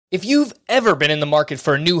If you've ever been in the market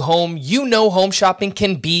for a new home, you know home shopping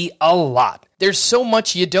can be a lot. There's so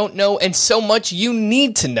much you don't know and so much you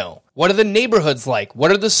need to know. What are the neighborhoods like?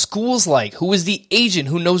 What are the schools like? Who is the agent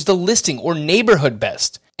who knows the listing or neighborhood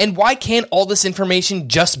best? And why can't all this information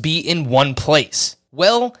just be in one place?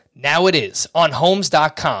 Well, now it is on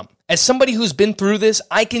Homes.com. As somebody who's been through this,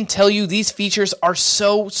 I can tell you these features are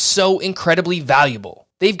so incredibly valuable.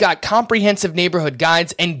 They've got comprehensive neighborhood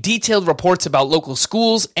guides and detailed reports about local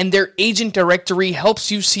schools, and their agent directory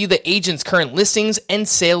helps you see the agent's current listings and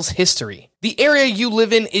sales history. The area you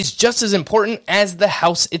live in is just as important as the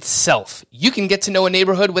house itself. You can get to know a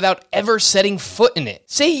neighborhood without ever setting foot in it.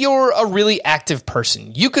 Say you're a really active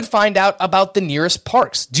person. You could find out about the nearest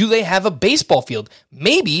parks. Do they have a baseball field?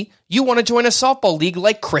 Maybe you want to join a softball league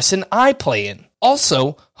like Chris and I play in.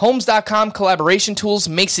 Also, Homes.com collaboration tools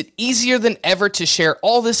makes it easier than ever to share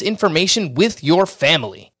all this information with your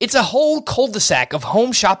family. It's a whole cul-de-sac of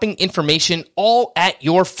home shopping information all at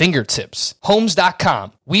your fingertips.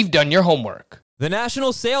 Homes.com. We've done your homework. The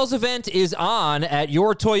national sales event is on at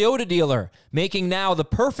your Toyota dealer, making now the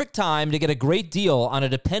perfect time to get a great deal on a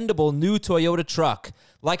dependable new Toyota truck.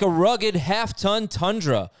 Like a rugged half-ton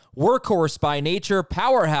Tundra, workhorse by nature,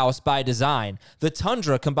 powerhouse by design, the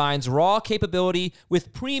Tundra combines raw capability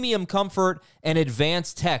with premium comfort and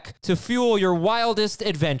advanced tech to fuel your wildest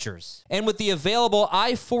adventures. And with the available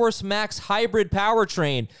iForce Max hybrid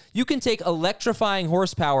powertrain, you can take electrifying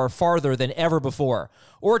horsepower farther than ever before.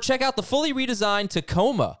 Or check out the fully redesigned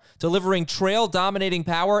Tacoma, delivering trail-dominating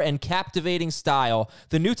power and captivating style.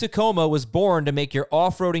 The new Tacoma was born to make your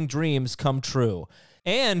off-roading dreams come true.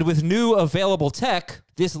 And with new available tech,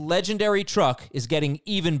 this legendary truck is getting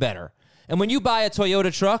even better. And when you buy a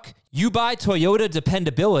Toyota truck, you buy Toyota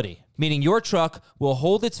dependability, meaning your truck will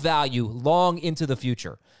hold its value long into the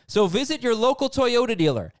future. So visit your local Toyota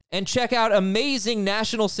dealer and check out amazing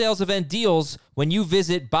national sales event deals when you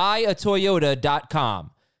visit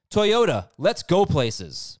buyatoyota.com. Toyota, let's go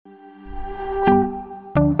places.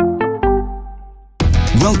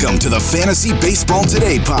 Welcome to the Fantasy Baseball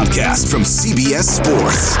Today podcast from CBS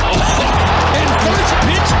Sports. And first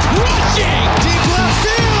pitch crushing! Deep left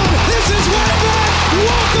field! This is way back!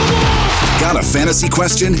 Walk 'em off! Got a fantasy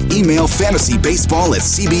question? Email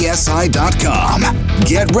fantasybaseball@cbsi.com.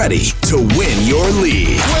 Get ready to win your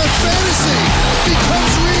league. Where fantasy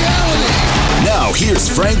becomes reality. Now here's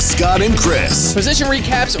Frank, Scott, and Chris. Position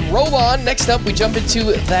recaps roll on. Next up, we jump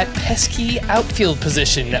into that pesky outfield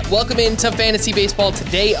position. Welcome into Fantasy Baseball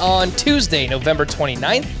Today on Tuesday, November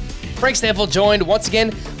 29th. Frank Stanfield joined once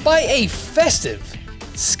again by a festive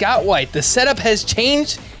Scott White. The setup has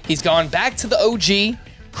changed. He's gone back to the OG.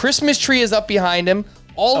 Christmas tree is up behind him,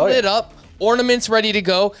 all lit up, ornaments ready to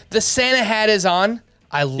go. The Santa hat is on.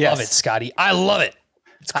 I love it, Scotty. I love it.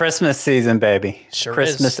 It's Christmas season, baby. Sure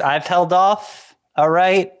Christmas. is. I've held off. All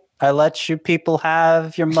right. I let you people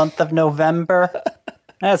have your month of November.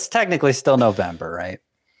 That's technically still November, right?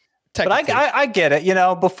 But I get it. You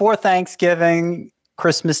know, before Thanksgiving,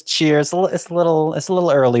 Christmas cheer. It's a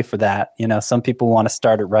little early for that. You know, some people want to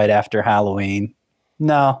start it right after Halloween.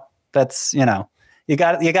 No, that's, you know, you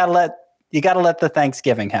got to let the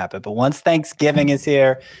Thanksgiving happen. But once Thanksgiving is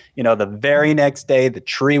here, you know, the very next day, the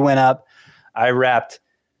tree went up. I wrapped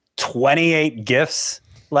 28 gifts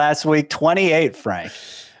last week. 28, Frank.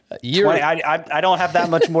 20, I don't have that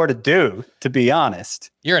much more to do, to be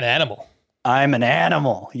honest. You're an animal. I'm an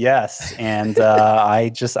animal, yes. And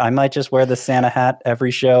I might just wear the Santa hat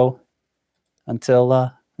every show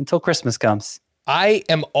until Christmas comes. I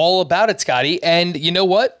am all about it, Scotty. And you know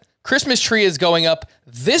what? Christmas tree is going up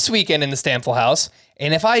this weekend in the Stanfield house.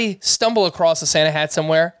 And if I stumble across a Santa hat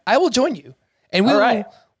somewhere, I will join you. And we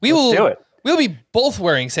will do it. We'll be both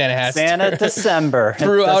wearing Santa hats. Santa December.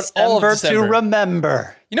 Throughout all of December. To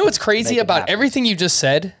remember. You know what's crazy about everything you just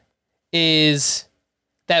said is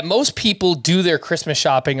that most people do their Christmas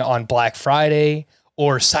shopping on Black Friday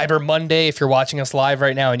or Cyber Monday if you're watching us live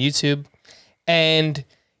right now on YouTube. And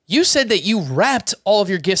you said that you wrapped all of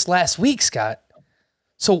your gifts last week, Scott.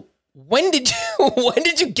 So when did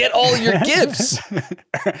you get all your gifts?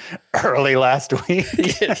 Early last week.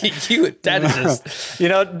 That is just, you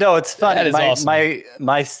know, no, it's funny. That is awesome.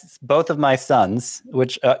 My both of my sons,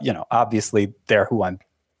 which you know, obviously they're who I'm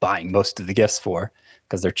buying most of the gifts for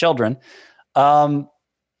because they're children.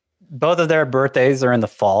 Both of their birthdays are in the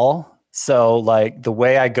fall. So like the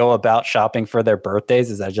way I go about shopping for their birthdays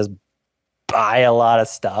is I just buy a lot of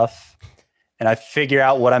stuff. And I figure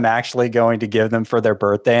out what I'm actually going to give them for their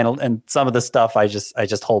birthday. And some of the stuff I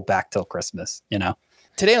just hold back till Christmas, you know.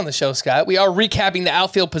 Today on the show, Scott, we are recapping the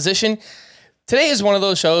outfield position. Today is one of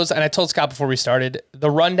those shows, and I told Scott before we started, the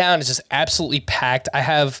rundown is just absolutely packed. I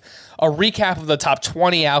have a recap of the top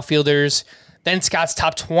 20 outfielders, then Scott's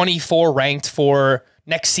top 24 ranked for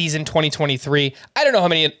next season, 2023. I don't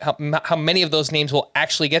know how many of those names we'll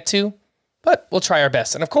actually get to, but we'll try our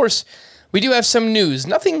best. And of course, we do have some news.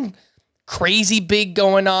 Nothing crazy big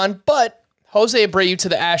going on, but Jose Abreu to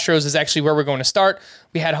the Astros is actually where we're going to start.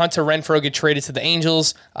 We had Hunter Renfroe get traded to the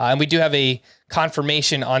Angels, and we do have a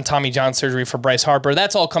confirmation on Tommy John surgery for Bryce Harper.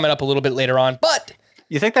 That's all coming up a little bit later on, but...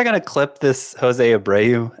 You think they're going to clip this Jose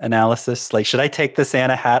Abreu analysis? Like, should I take the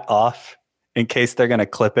Santa hat off in case they're going to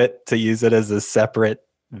clip it to use it as a separate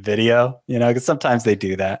video? You know, because sometimes they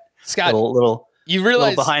do that. Scott, you realize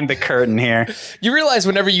little behind the curtain here. You realize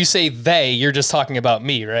whenever you say they, you're just talking about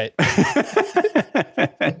me, right?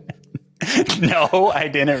 No, I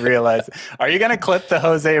didn't realize. Are you going to clip the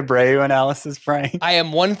Jose Abreu analysis, Frank? I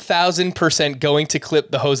am 1,000% going to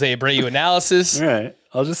clip the Jose Abreu analysis. All right.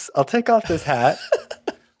 I'll take off this hat.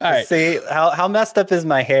 All right. See how messed up is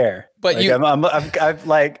my hair? But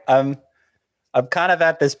like, I'm kind of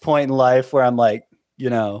at this point in life where I'm like,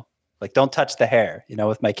 you know, like, don't touch the hair. You know,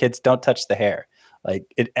 with my kids, don't touch the hair. Like,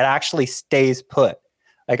 it actually stays put.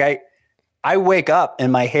 Like, I wake up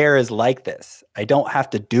and my hair is like this. I don't have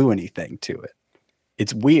to do anything to it.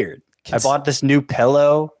 It's weird. I bought this new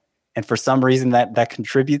pillow, and for some reason that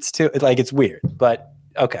contributes to it. Like, it's weird, but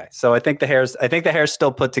okay. So I think the hair's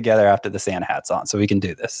still put together after the Santa hat's on, so we can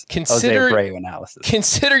do this. Jose Abreu analysis.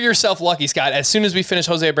 Consider yourself lucky, Scott. As soon as we finish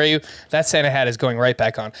Jose Abreu, that Santa hat is going right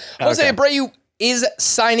back on. Jose Abreu is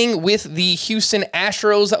signing with the Houston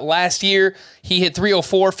Astros last year. He hit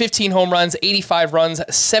 .304, 15 home runs, 85 runs,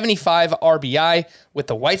 75 RBI with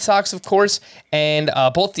the White Sox, of course. And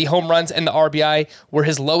both the home runs and the RBI were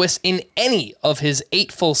his lowest in any of his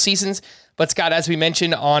 8 full seasons. But Scott, as we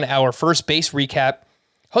mentioned on our first base recap,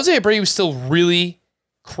 Jose Abreu still really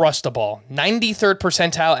crushed the ball. 93rd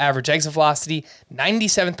percentile average exit velocity,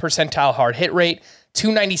 97th percentile hard hit rate,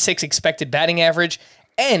 296 expected batting average,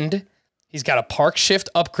 and he's got a park shift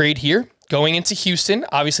upgrade here going into Houston.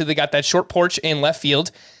 Obviously, they got that short porch in left field,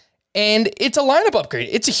 and it's a lineup upgrade.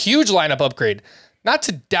 It's a huge lineup upgrade. Not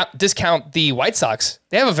to discount the White Sox.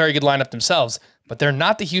 They have a very good lineup themselves, but they're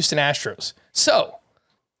not the Houston Astros. So,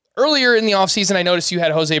 earlier in the offseason, I noticed you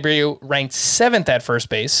had Jose Abreu ranked 7th at first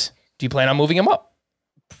base. Do you plan on moving him up?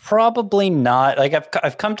 Probably not. Like,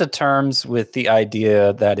 I've come to terms with the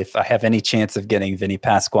idea that if I have any chance of getting Vinny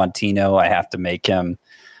Pasquantino, I have to make him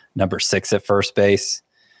number 6 at first base.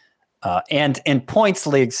 And in points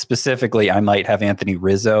league specifically, I might have Anthony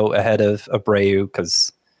Rizzo ahead of Abreu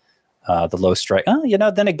because the low strike. Oh, you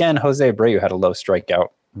know, then again, Jose Abreu had a low strikeout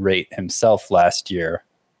rate himself last year.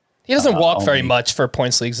 He doesn't walk very much for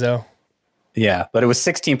points leagues, though. Yeah, but it was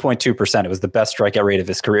 16.2%. It was the best strikeout rate of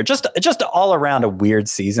his career. Just all around a weird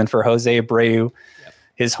season for Jose Abreu. Yep.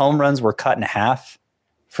 His home runs were cut in half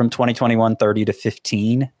from 2021 30 to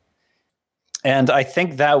 15. And I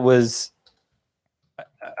think that was,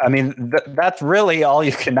 I mean, that's really all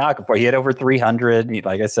you can knock him for. He had over 300.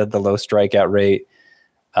 Like I said, the low strikeout rate.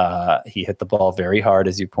 He hit the ball very hard,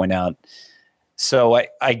 as you point out. So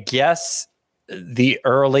I guess the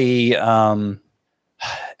early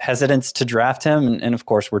hesitance to draft him, and of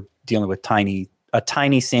course we're dealing with a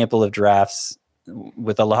tiny sample of drafts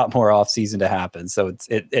with a lot more offseason to happen. So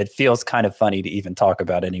it feels kind of funny to even talk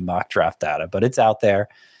about any mock draft data, but it's out there.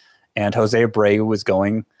 And Jose Abreu was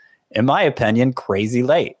going, in my opinion, crazy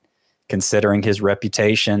late, considering his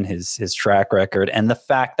reputation, his track record, and the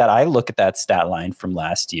fact that I look at that stat line from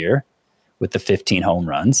last year with the 15 home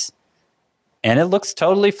runs, and it looks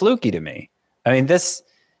totally fluky to me. I mean,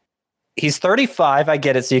 he's 35, I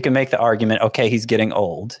get it, so you can make the argument, okay, he's getting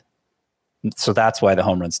old, so that's why the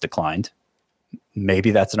home runs declined.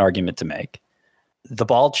 Maybe that's an argument to make. The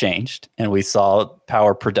ball changed, and we saw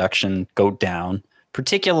power production go down,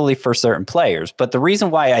 particularly for certain players. But the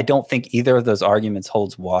reason why I don't think either of those arguments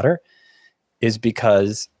holds water is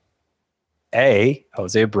because, A,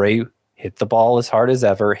 Jose Abreu hit the ball as hard as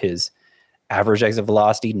ever. His average exit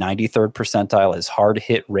velocity, 93rd percentile. His hard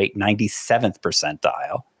hit rate, 97th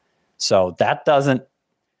percentile. So that doesn't,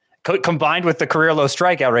 combined with the career low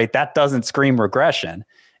strikeout rate, that doesn't scream regression.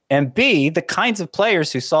 And B, the kinds of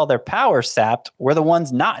players who saw their power sapped were the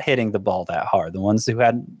ones not hitting the ball that hard, the ones who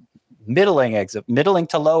had middling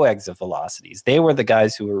to low exit velocities. They were the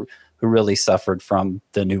guys who really suffered from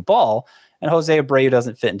the new ball. And Jose Abreu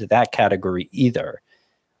doesn't fit into that category either.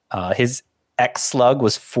 His X slug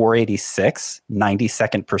was 486,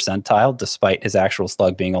 92nd percentile, despite his actual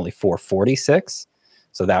slug being only 446.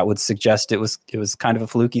 So that would suggest it was kind of a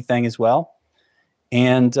fluky thing as well.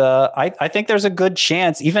 And I think there's a good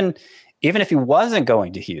chance, even even if he wasn't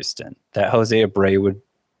going to Houston, that Jose Abreu would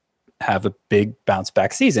have a big bounce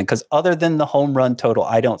back season. Because other than the home run total,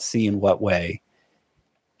 I don't see in what way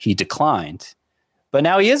he declined. But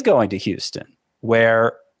now he is going to Houston,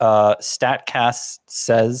 where StatCast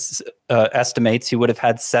says estimates he would have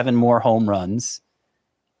had 7 more home runs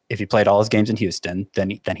if he played all his games in Houston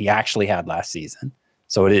than he actually had last season.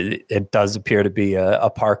 So it does appear to be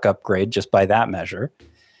a park upgrade just by that measure.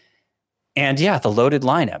 And yeah, the loaded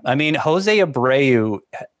lineup. I mean, Jose Abreu,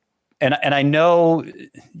 and I know,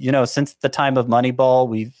 since the time of Moneyball,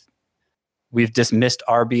 we've dismissed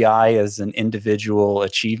RBI as an individual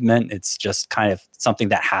achievement. It's just kind of something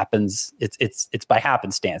that happens. It's by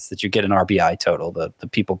happenstance that you get an RBI total. The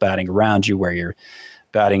people batting around you where you're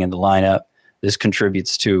batting in the lineup. This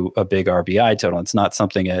contributes to a big RBI total. It's not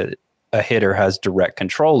something a hitter has direct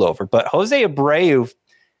control over. But Jose Abreu,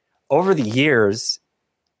 over the years,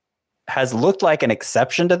 has looked like an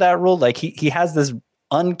exception to that rule. Like he has this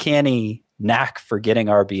uncanny knack for getting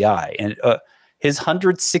RBI. And his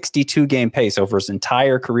 162 game pace over his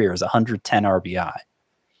entire career is 110 RBI.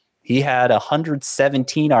 He had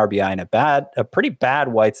 117 RBI in a pretty bad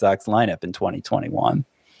White Sox lineup in 2021.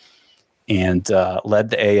 And led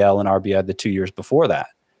the AL in RBI the 2 years before that.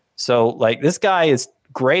 So, like, this guy is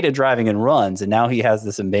great at driving in runs, and now he has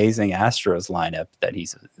this amazing Astros lineup that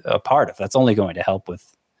he's a part of. That's only going to help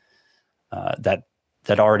with that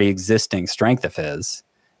already existing strength of his.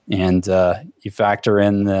 And you factor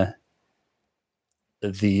in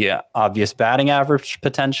the obvious batting average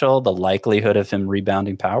potential, the likelihood of him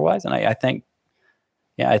rebounding power-wise, and I think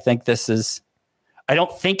this is. I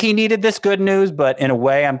don't think he needed this good news, but in a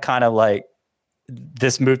way, I'm kind of like,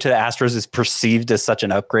 this move to the Astros is perceived as such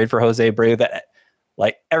an upgrade for Jose Abreu that,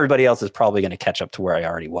 like, everybody else is probably going to catch up to where I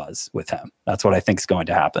already was with him. That's what I think is going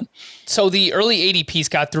to happen. So the early ADPs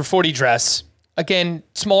got through 40 dress. Again,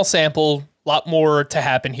 small sample, a lot more to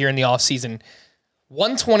happen here in the offseason.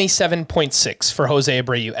 127.6 for Jose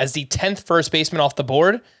Abreu as the 10th first baseman off the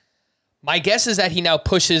board. My guess is that he now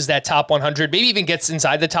pushes that top 100, maybe even gets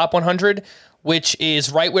inside the top 100, which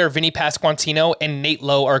is right where Vinny Pasquantino and Nate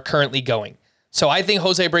Lowe are currently going. So I think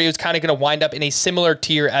Jose Abreu is kind of going to wind up in a similar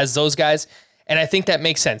tier as those guys, and I think that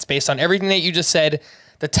makes sense. Based on everything that you just said,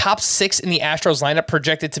 the top 6 in the Astros lineup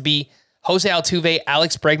projected to be Jose Altuve,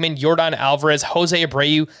 Alex Bregman, Yordan Alvarez, Jose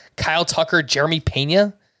Abreu, Kyle Tucker, Jeremy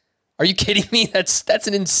Pena. Are you kidding me? That's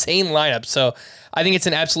an insane lineup. So I think it's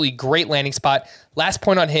an absolutely great landing spot. Last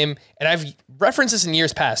point on him, and I've referenced this in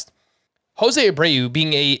years past, Jose Abreu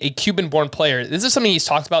being a Cuban-born player, this is something he's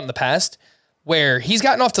talked about in the past, where he's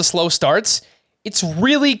gotten off to slow starts. It's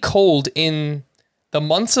really cold in the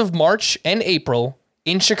months of March and April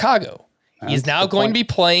in Chicago. He's now going to be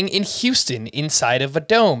playing in Houston inside of a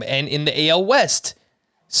dome and in the AL West.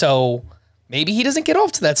 So maybe he doesn't get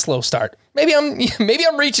off to that slow start. Maybe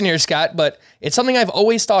I'm reaching here, Scott, but it's something I've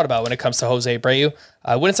always thought about when it comes to Jose Abreu.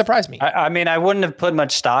 Wouldn't surprise me. I mean, I wouldn't have put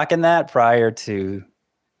much stock in that prior to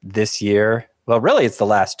this year. Well, really, it's the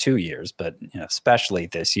last 2 years, but especially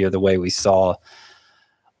this year, the way we saw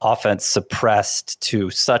offense suppressed to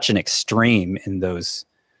such an extreme in those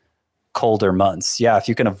colder months. Yeah, if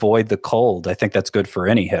you can avoid the cold, I think that's good for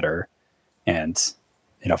any hitter. And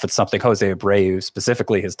if it's something Jose Abreu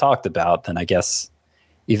specifically has talked about, then I guess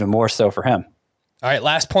even more so for him. All right,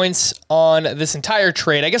 last points on this entire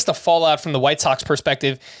trade. I guess the fallout from the White Sox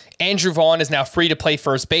perspective, Andrew Vaughn is now free to play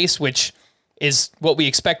first base, which is what we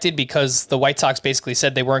expected because the White Sox basically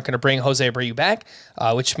said they weren't going to bring Jose Abreu back,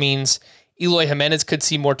 which means Eloy Jimenez could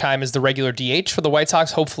see more time as the regular DH for the White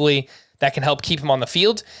Sox. Hopefully that can help keep him on the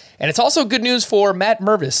field. And it's also good news for Matt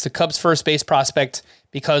Mervis, the Cubs first base prospect,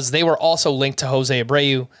 because they were also linked to Jose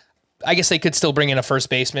Abreu. I guess they could still bring in a first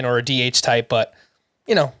baseman or a DH type, but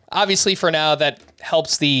obviously for now that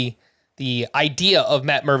helps the idea of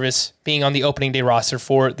Matt Mervis being on the opening day roster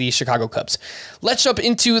for the Chicago Cubs. Let's jump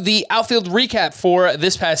into the outfield recap for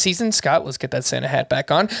this past season. Scott, let's get that Santa hat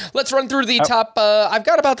back on. Let's run through the top. I've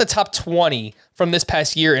got about the top 20 from this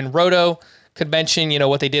past year in Roto. Could mention,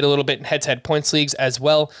 what they did a little bit in head-to-head points leagues as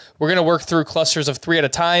well. We're going to work through clusters of 3 at a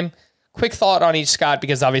time. Quick thought on each, Scott,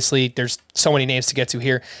 because obviously there's so many names to get to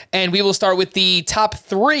here. And we will start with the top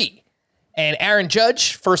 3. And Aaron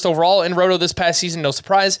Judge, first overall in Roto this past season, no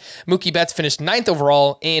surprise. Mookie Betts finished 9th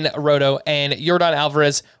overall in Roto, and Yordan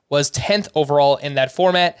Alvarez was 10th overall in that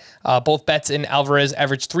format. Both Betts and Alvarez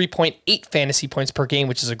averaged 3.8 fantasy points per game,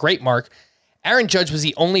 which is a great mark. Aaron Judge was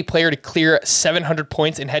the only player to clear 700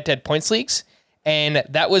 points in head-to-head points leagues, and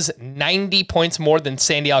that was 90 points more than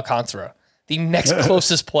Sandy Alcantara, the next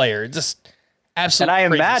closest player. Just absolutely.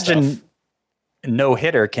 And I imagine stuff. No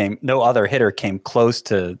other hitter came close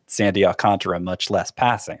to Sandy Alcantara, much less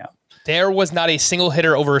passing him. There was not a single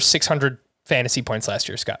hitter over 600 fantasy points last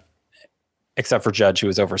year, Scott. Except for Judge, who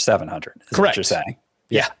was over 700. Is Correct. What you're saying.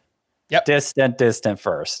 Yeah. Yep. Distant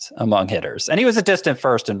first among hitters. And he was a distant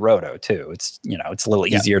first in Roto too. It's a little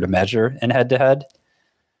easier to measure in head to head.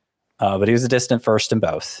 But he was a distant first in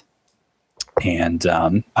both. And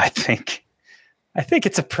I think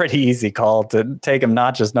it's a pretty easy call to take him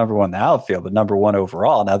not just number one in the outfield, but number one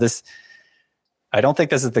overall. Now I don't think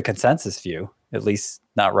this is the consensus view, at least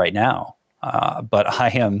not right now. But I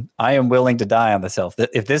am willing to die on this hill.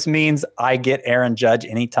 If this means I get Aaron Judge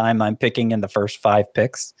anytime I'm picking in the first 5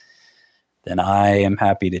 picks, then I am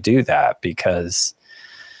happy to do that because,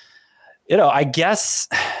 I guess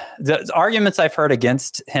the arguments I've heard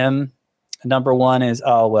against him, number one is,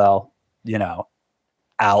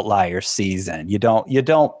 outlier season. You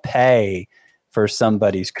don't pay for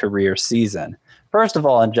somebody's career season. First of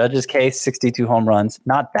all, in Judge's case, 62 home runs,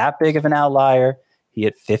 not that big of an outlier. He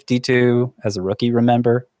hit 52 as a rookie,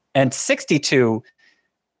 remember? And 62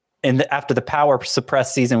 after the power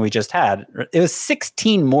suppressed season we just had, it was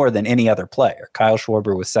 16 more than any other player. Kyle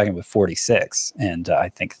Schwarber was second with 46. And I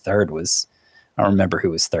think third was, I don't remember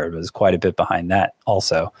who was third, but it was quite a bit behind that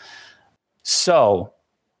also. So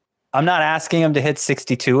I'm not asking him to hit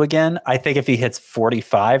 62 again. I think if he hits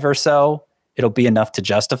 45 or so, it'll be enough to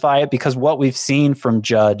justify it because what we've seen from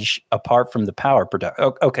Judge, apart from the power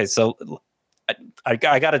production. Okay, so I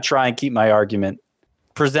got to try and keep my argument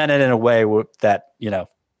presented in a way that,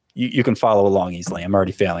 you can follow along easily. I'm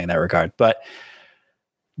already failing in that regard. But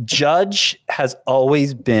Judge has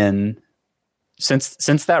always been,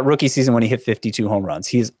 since that rookie season when he hit 52 home runs,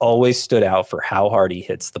 he's always stood out for how hard he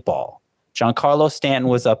hits the ball. Giancarlo Stanton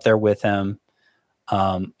was up there with him.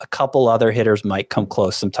 A couple other hitters might come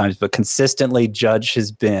close sometimes, but consistently Judge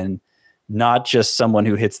has been not just someone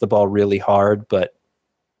who hits the ball really hard, but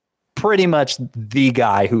pretty much the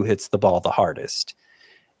guy who hits the ball the hardest.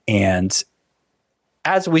 And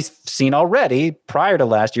as we've seen already prior to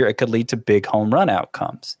last year, it could lead to big home run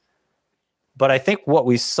outcomes. But I think what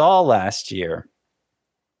we saw last year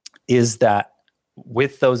is that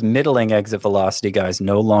with those middling exit velocity guys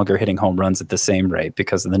no longer hitting home runs at the same rate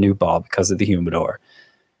because of the new ball, because of the humidor,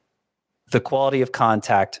 the quality of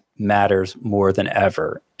contact matters more than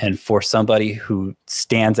ever. And for somebody who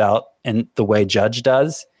stands out in the way Judge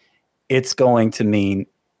does, it's going to mean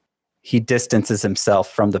he distances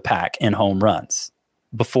himself from the pack in home runs.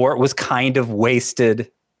 Before it was kind of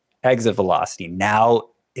wasted exit velocity. Now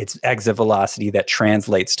it's exit velocity that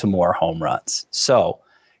translates to more home runs. So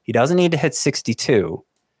he doesn't need to hit 62,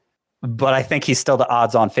 but I think he's still the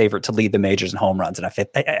odds-on favorite to lead the majors in home runs. And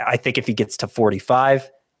I think if he gets to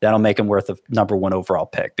 45, that'll make him worth a number one overall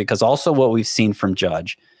pick. Because also what we've seen from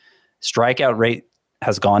Judge, strikeout rate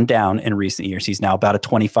has gone down in recent years. He's now about a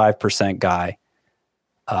 25% guy.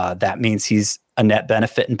 That means he's a net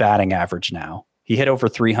benefit in batting average now. He hit over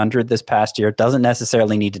 300 this past year. Doesn't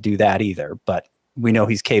necessarily need to do that either, but we know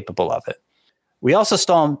he's capable of it. We also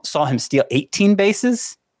saw him steal 18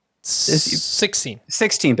 bases. 16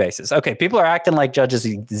 bases. Okay, people are acting like Judge is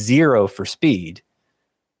a 0 for speed.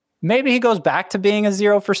 Maybe he goes back to being a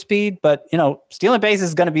 0 for speed, but stealing bases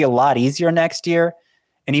is going to be a lot easier next year.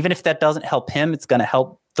 And even if that doesn't help him, it's going to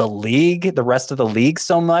help the league, the rest of the league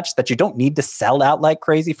so much that you don't need to sell out like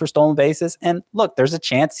crazy for stolen bases. And look, there's a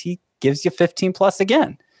chance he gives you 15 plus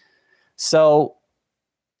again. So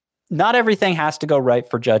not everything has to go right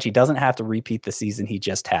for Judge. He doesn't have to repeat the season he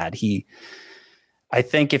just had. I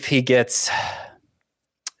think if he gets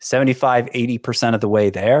 75, 80% of the way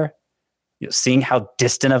there, seeing how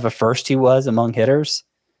distant of a first he was among hitters,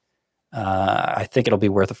 I think it'll be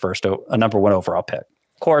worth a number one overall pick.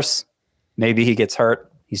 Of course, maybe he gets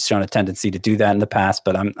hurt. He's shown a tendency to do that in the past,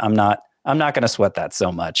 but I'm not going to sweat that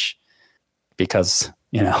so much because,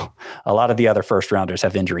 a lot of the other first rounders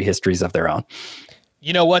have injury histories of their own.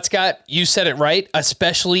 You know what, Scott? You said it right,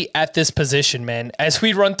 especially at this position, man. As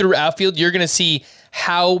we run through outfield, you're going to see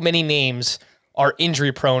how many names are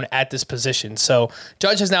injury prone at this position. So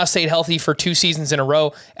Judge has now stayed healthy for 2 seasons in a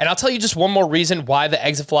row. And I'll tell you just one more reason why the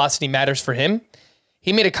exit velocity matters for him.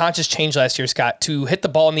 He made a conscious change last year, Scott, to hit the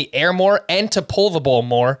ball in the air more and to pull the ball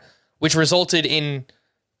more, which resulted in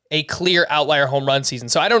a clear outlier home run season.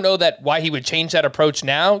 So I don't know why he would change that approach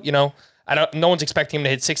now. No one's expecting him to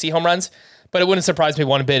hit 60 home runs. But it wouldn't surprise me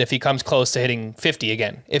one bit if he comes close to hitting 50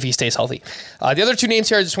 again, if he stays healthy. The other 2 names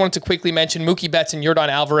here I just wanted to quickly mention, Mookie Betts and Yordan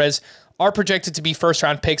Alvarez are projected to be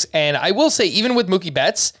first-round picks. And I will say, even with Mookie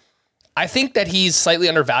Betts, I think that he's slightly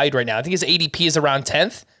undervalued right now. I think his ADP is around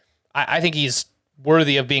 10th. I think he's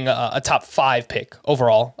worthy of being a top 5 pick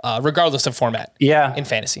overall, regardless of format in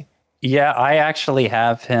fantasy. Yeah, I actually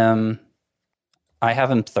have him. I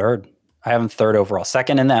have him third I have him third overall,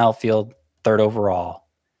 second in the outfield, third overall.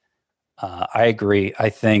 I agree. I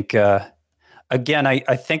think, again,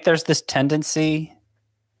 I think there's this tendency,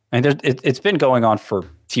 and it's been going on for a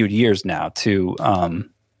few years now to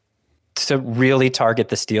really target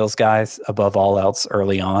the steals guys above all else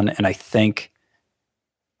early on. And I think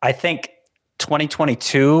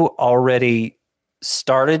 2022 already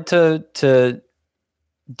started to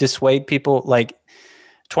dissuade people. Like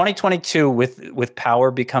 2022 with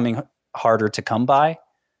power becoming harder to come by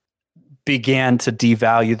began to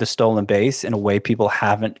devalue the stolen base in a way people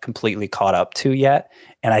haven't completely caught up to yet.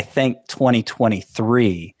 And I think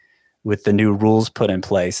 2023 with the new rules put in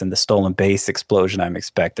place and the stolen base explosion I'm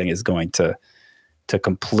expecting is going to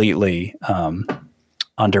completely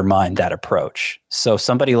undermine that approach. So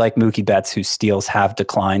somebody like Mookie Betts, whose steals have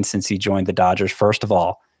declined since he joined the Dodgers, first of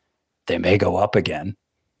all, they may go up again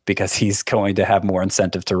because he's going to have more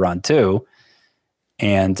incentive to run too.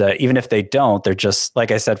 And even if they don't, they're just, like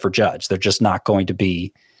I said for Judge, they're just not going to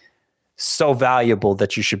be so valuable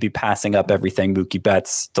that you should be passing up everything Mookie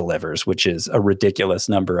Betts delivers, which is a ridiculous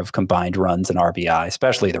number of combined runs and RBI,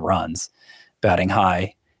 especially the runs, batting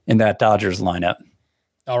high in that Dodgers lineup.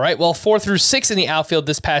 All right, well, 4 through 6 in the outfield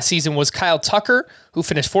this past season was Kyle Tucker, who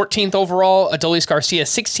finished 14th overall, Adolis Garcia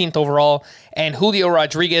 16th overall, and Julio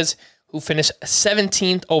Rodriguez, who finished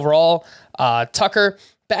 17th overall. Tucker,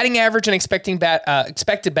 batting average and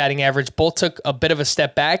expected batting average both took a bit of a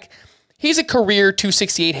step back. He's a career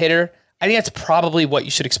 268 hitter. I think that's probably what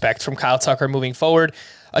you should expect from Kyle Tucker moving forward.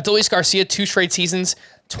 Adolis Garcia, 2 straight seasons,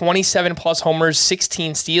 27 plus homers,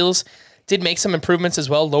 16 steals. Did make some improvements as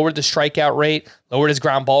well, lowered the strikeout rate, lowered his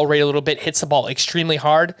ground ball rate a little bit, hits the ball extremely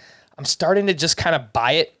hard. I'm starting to just kind of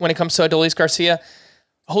buy it when it comes to Adolis Garcia.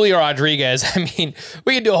 Julio Rodriguez, I mean,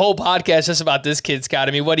 we can do a whole podcast just about this kid, Scott.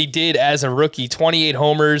 I mean, what he did as a rookie, 28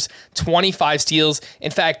 homers, 25 steals.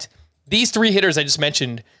 In fact, these 3 hitters I just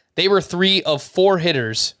mentioned, they were 3 of 4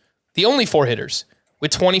 hitters, the only 4 hitters,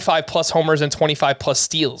 with 25 plus homers and 25 plus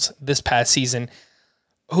steals this past season.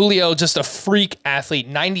 Julio, just a freak athlete,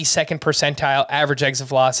 92nd percentile average exit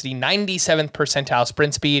velocity, 97th percentile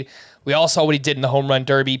sprint speed. We all saw what he did in the home run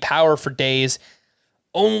derby, power for days.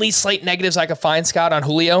 Only slight negatives I could find, Scott, on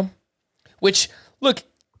Julio, which, look,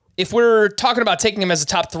 if we're talking about taking him as a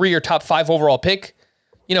top 3 or top 5 overall pick,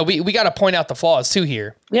 you know, we got to point out the flaws too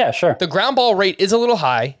here. Yeah, sure. The ground ball rate is a little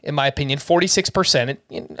high, in my opinion, 46%.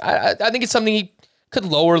 I think it's something he could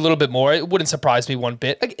lower a little bit more. It wouldn't surprise me one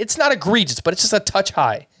bit. It's not egregious, but it's just a touch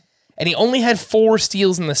high. And he only had 4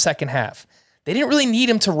 steals in the second half. They didn't really need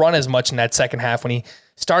him to run as much in that second half. When he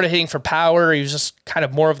started hitting for power, he was just kind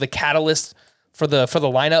of more of the catalyst for the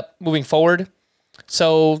lineup moving forward.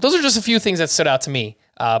 So those are just a few things that stood out to me.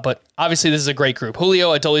 But obviously this is a great group.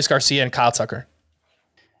 Julio, Adolis Garcia, and Kyle Tucker.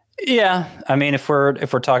 Yeah. I mean, if we're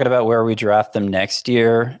talking about where we draft them next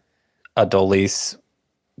year, Adolis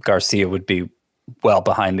Garcia would be well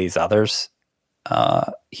behind these others.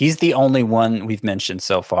 He's the only one we've mentioned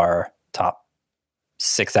so far, top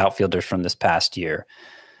 6 outfielders from this past year,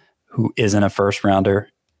 who isn't a first rounder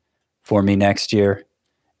for me next year.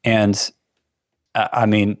 And I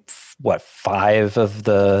mean, 5 of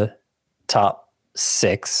the top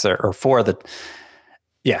 6 or 4 of the,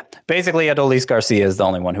 yeah, basically Adolis Garcia is the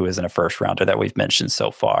only one who isn't a first rounder that we've mentioned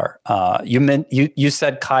so far. You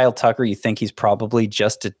said Kyle Tucker, you think he's probably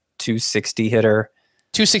just a 260 hitter.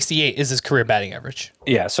 268 is his career batting average.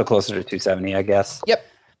 Yeah, so closer to 270, I guess. Yep.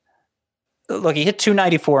 Look, he hit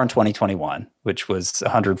 294 in 2021, which was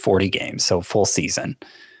 140 games, so full season.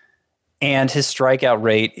 And his strikeout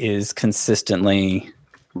rate is consistently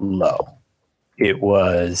low. It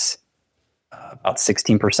was about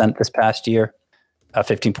 16% this past year,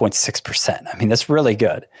 15.6%. I mean, that's really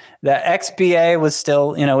good. The XBA was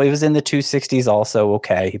still, it was in the 260s also.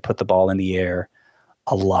 Okay, he put the ball in the air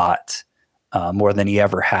a lot, more than he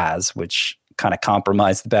ever has, which kind of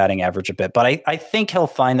compromised the batting average a bit. But I think he'll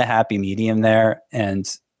find the happy medium there. And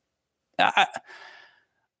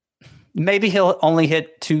maybe he'll only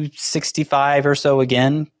hit 265 or so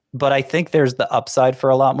again. But I think there's the upside for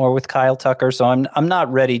a lot more with Kyle Tucker. So I'm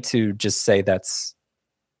not ready to just say that's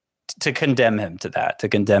to condemn him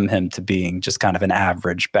to being just kind of an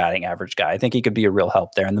average batting average guy. I think he could be a real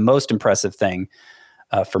help there. And the most impressive thing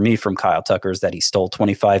for me from Kyle Tucker is that he stole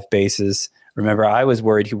 25 bases. Remember, I was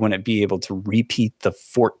worried he wouldn't be able to repeat the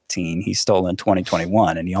 14 he stole in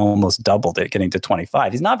 2021, and he almost doubled it, getting to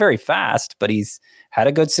 25. He's not very fast, but he's had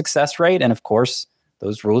a good success rate. And of course,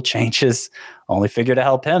 those rule changes only figure to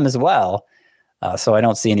help him as well. So I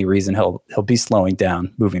don't see any reason he'll be slowing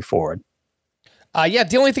down moving forward. Yeah,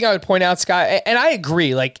 the only thing I would point out, Scott, and I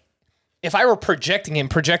agree, like if I were projecting him,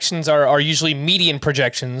 projections are usually median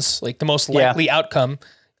projections, like the most likely outcome.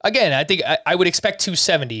 Again, I think I would expect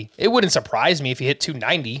 270. It wouldn't surprise me if he hit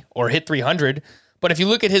 290 or hit 300. But if you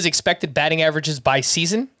look at his expected batting averages by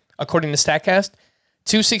season, according to StatCast,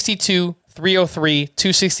 262, 303,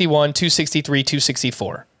 261, 263,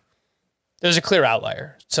 264. There's a clear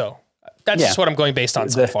outlier. So that's just what I'm going based on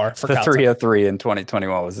so far. For the 303 in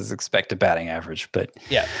 2021 was his expected batting average. But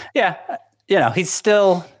yeah, he's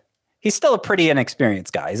still a pretty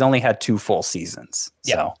inexperienced guy. He's only had 2 full seasons.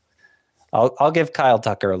 So I'll give Kyle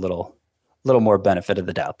Tucker a little more benefit of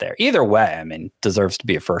the doubt there. Either way, I mean, deserves to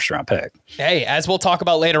be a first-round pick. Hey, as we'll talk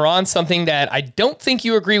about later on, something that I don't think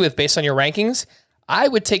you agree with based on your rankings, I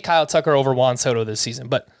would take Kyle Tucker over Juan Soto this season,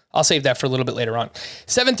 but I'll save that for a little bit later on.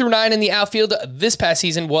 7 through 9 in the outfield this past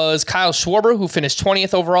season was Kyle Schwarber, who finished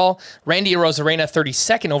 20th overall, Randy Arozarena,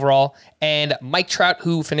 32nd overall, and Mike Trout,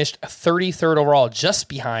 who finished 33rd overall, just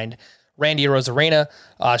behind Randy Arozarena.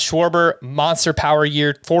 Schwarber, monster power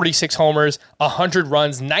year, 46 homers, 100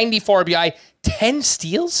 runs, 94 RBI, 10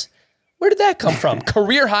 steals? Where did that come from?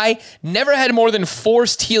 Career high, never had more than 4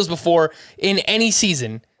 steals before in any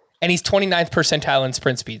season, and he's 29th percentile in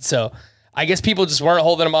sprint speed. So I guess people just weren't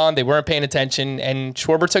holding him on, they weren't paying attention, and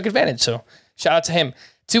Schwarber took advantage. So shout out to him.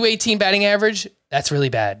 218 batting average, that's really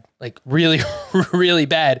bad. Like really, really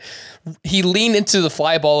bad. He leaned into the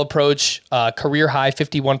fly ball approach, career high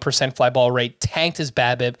 51% fly ball rate, tanked his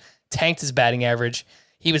BABIP, tanked his batting average.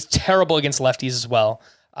 He was terrible against lefties as well.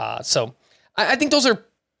 So I think those are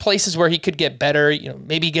places where he could get better. You know,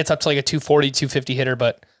 maybe he gets up to like a 240, 250 hitter,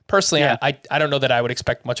 but personally, I don't know that I would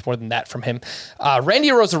expect much more than that from him. Randy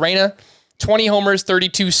Arozarena, 20 homers,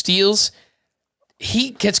 32 steals.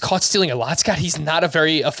 He gets caught stealing a lot, Scott. He's not a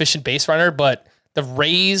very efficient base runner, but the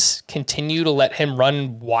Rays continue to let him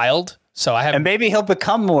run wild. And maybe he'll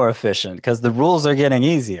become more efficient because the rules are getting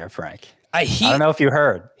easier, Frank. I don't know if you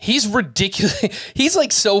heard. He's ridiculous. He's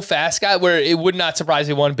like so fast, Scott, where it would not surprise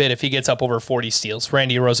me one bit if he gets up over 40 steals.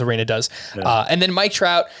 Randy Arozarena does. Yeah. And then Mike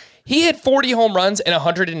Trout, he hit 40 home runs in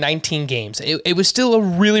 119 games. It was still a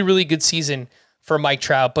really, really good season for Mike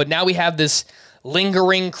Trout, but now we have this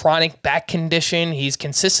lingering chronic back condition. He's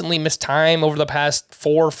consistently missed time over the past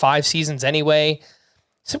 4 or 5 seasons anyway.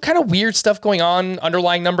 Some kind of weird stuff going on,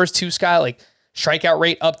 underlying numbers too, Scott, like strikeout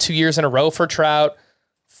rate up 2 years in a row for Trout,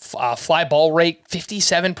 fly ball rate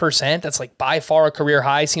 57%. That's like by far a career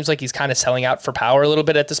high. Seems like he's kind of selling out for power a little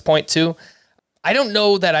bit at this point too. I don't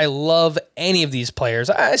know that I love any of these players.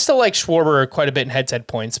 I still like Schwarber quite a bit in head-to-head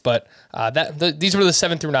points, but these were the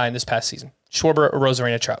 7 through 9 this past season. Schwarber,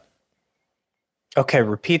 Arozarena, Trout. Okay,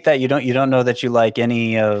 repeat that. You don't know that you like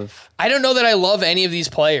any of... I don't know that I love any of these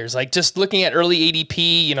players. Like, just looking at early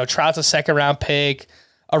ADP, Trout's a 2nd-round pick.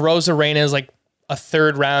 Arozarena is like a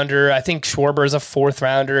 3rd-rounder. I think Schwarber is a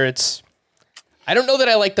 4th-rounder. I don't know that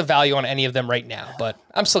I like the value on any of them right now, but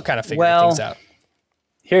I'm still kind of figuring things out.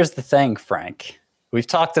 Here's the thing, Frank. We've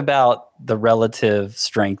talked about the relative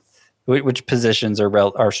strength, which positions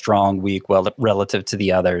are strong, weak, relative to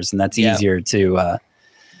the others, and that's easier to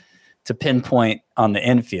pinpoint on the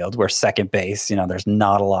infield, where second base, there's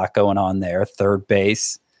not a lot going on there. Third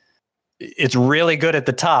base, it's really good at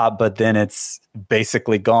the top, but then it's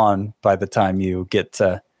basically gone by the time you get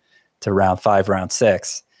to round 5, round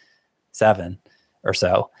 6, 7 or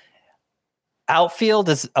so. Outfield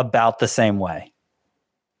is about the same way.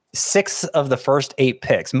 6 of the first 8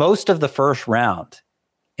 picks, most of the first round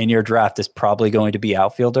in your draft is probably going to be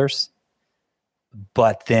outfielders.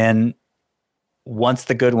 But then once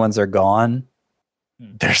the good ones are gone,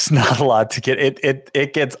 there's not a lot to get.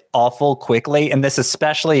 It gets awful quickly. And this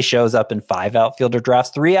especially shows up in 5 outfielder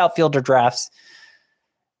drafts, 3 outfielder drafts,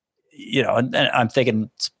 and I'm thinking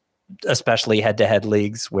especially head-to-head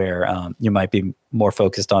leagues where you might be more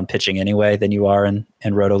focused on pitching anyway than you are in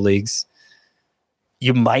roto leagues.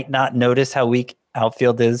 You might not notice how weak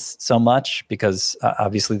outfield is so much because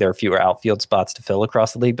obviously there are fewer outfield spots to fill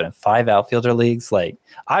across the league, but in 5 outfielder leagues, like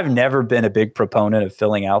I've never been a big proponent of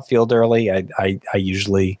filling outfield early. I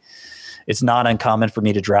usually, it's not uncommon for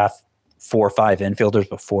me to draft 4 or 5 infielders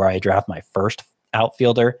before I draft my first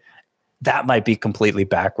outfielder. That might be completely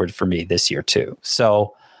backward for me this year too.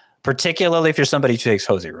 So particularly if you're somebody who takes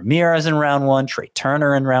Jose Ramirez in round 1, Trey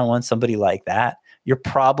Turner in round 1, somebody like that, you're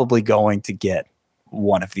probably going to get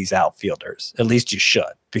one of these outfielders. At least you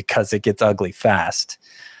should, because it gets ugly fast.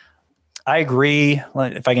 I agree.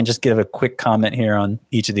 If I can just give a quick comment here on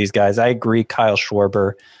each of these guys, I agree. Kyle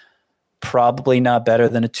Schwarber, probably not better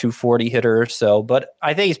than a 240 hitter or so, but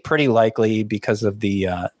I think he's pretty likely because of the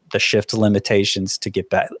shift limitations to get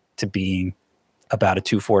back to being about a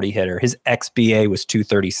 240 hitter. His XBA was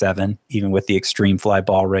 237, even with the extreme fly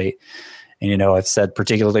ball rate. And, I've said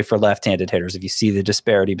particularly for left-handed hitters, if you see the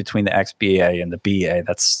disparity between the XBA and the BA,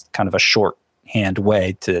 that's kind of a shorthand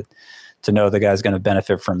way to know the guy's going to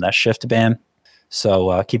benefit from that shift band.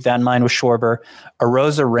 So keep that in mind with Schwarber.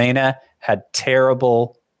 Arozarena had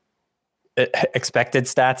terrible expected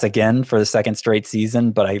stats again for the second straight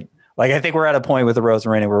season, but I think we're at a point with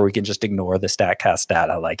Arozarena where we can just ignore the StatCast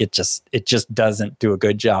data. Like it just doesn't do a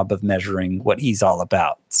good job of measuring what he's all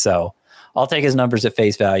about. So I'll take his numbers at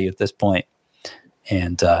face value at this point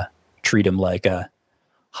and treat him like a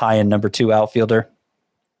high-end number 2 outfielder.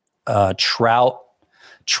 Trout,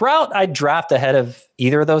 I'd draft ahead of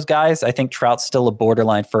either of those guys. I think Trout's still a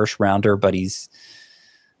borderline first rounder, but he's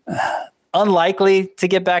unlikely to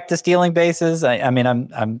get back to stealing bases. I'm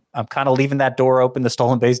kind of leaving that door open, the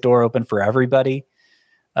stolen base door open for everybody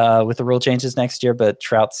with the rule changes next year. But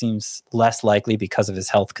Trout seems less likely because of his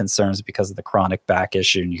health concerns, because of the chronic back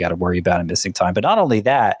issue, and you got to worry about him missing time. But not only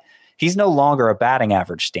that, he's no longer a batting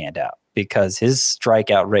average standout because his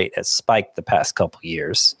strikeout rate has spiked the past couple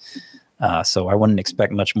years. So I wouldn't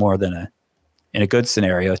expect much more than in a good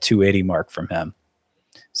scenario, a 280 mark from him.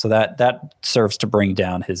 So that serves to bring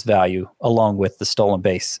down his value along with the stolen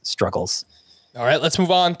base struggles. All right, let's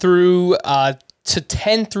move on through to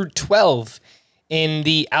 10 through 12 in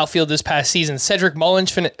the outfield this past season. Cedric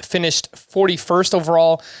Mullins finished 41st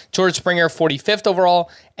overall, George Springer 45th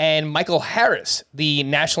overall, and Michael Harris, the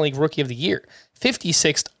National League Rookie of the Year,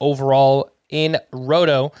 56th overall in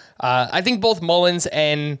Roto. I think both Mullins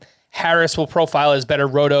and Harris will profile as better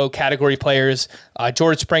Roto category players.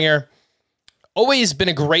 George Springer, always been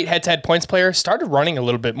a great head-to-head points player. Started running a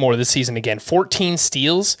little bit more this season again. 14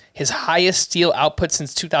 steals, his highest steal output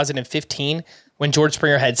since 2015 when George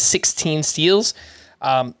Springer had 16 steals.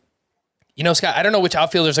 Scott, I don't know which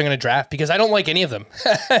outfielders I'm going to draft because I don't like any of them.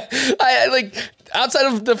 Outside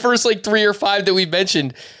of the first 3 or 5 that we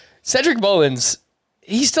mentioned, Cedric Mullins,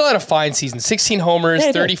 he still had a fine season. 16 homers,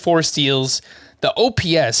 34 steals. The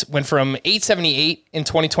OPS went from 878 in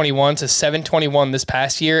 2021 to 721 this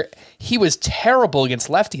past year. He was terrible against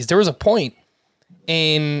lefties. There was a point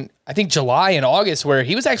in, I think, July and August where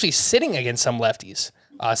he was actually sitting against some lefties.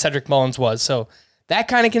 Cedric Mullins was. So that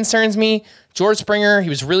kind of concerns me. George Springer, he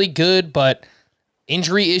was really good, but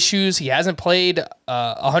injury issues. He hasn't played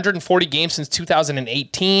 140 games since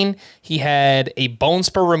 2018. He had a bone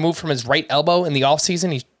spur removed from his right elbow in the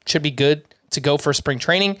offseason. He should be good to go for spring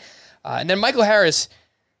training. And then Michael Harris,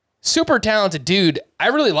 super talented dude. I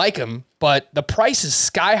really like him, but the price is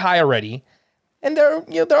sky high already. And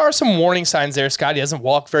there are some warning signs there. Scott, he doesn't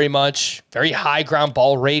walk very much. Very high ground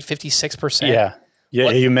ball rate, 56%. Yeah.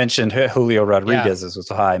 You mentioned Julio Rodriguez's was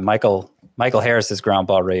high. Michael Harris's ground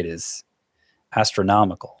ball rate is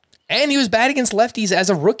astronomical. And he was bad against lefties as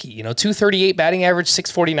a rookie. 238 batting average,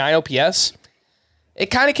 649 OPS. It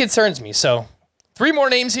kind of concerns me. So 3 more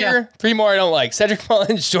names here. Yeah. 3 more I don't like. Cedric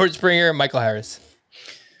Mullins, George Springer, Michael Harris.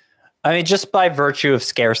 I mean, just by virtue of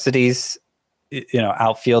scarcities,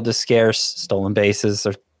 outfield is scarce. Stolen bases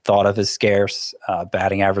are thought of as scarce.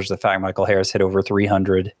 Batting average, the fact Michael Harris hit over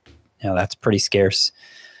 300, that's pretty scarce.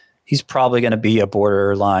 He's probably going to be a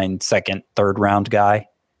borderline second, third round guy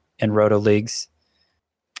in Roto leagues.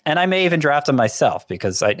 And I may even draft him myself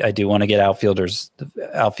because I do want to get outfield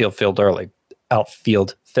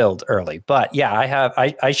filled early. But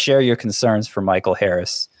yeah, I share your concerns for Michael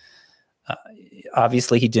Harris.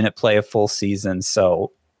 Obviously, he didn't play a full season,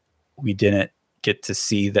 so we didn't get to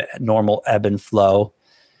see the normal ebb and flow.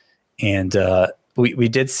 And we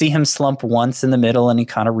did see him slump once in the middle, and he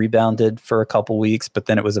kind of rebounded for a couple weeks, but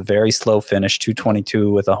then it was a very slow finish,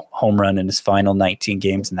 222 with a home run in his final 19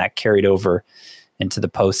 games, and that carried over into the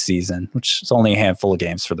postseason, which is only a handful of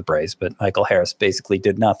games for the Braves, but Michael Harris basically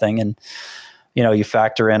did nothing. And, you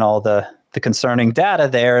factor in all the concerning data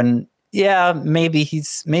there, and yeah, maybe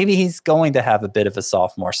he's going to have a bit of a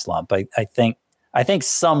sophomore slump. I think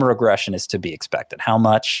some regression is to be expected. How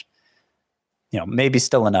much? Maybe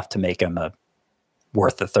still enough to make him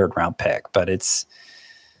worth a third round pick, but it's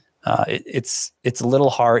a little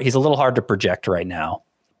hard. He's a little hard to project right now.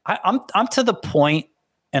 I'm to the point,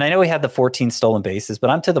 and I know he had the 14 stolen bases, but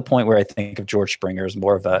I'm to the point where I think of George Springer as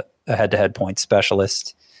more of a head-to-head point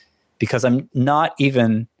specialist because I'm not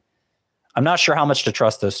sure how much to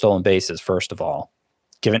trust those stolen bases, first of all,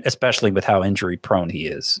 especially with how injury prone he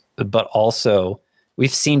is, but also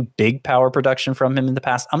we've seen big power production from him in the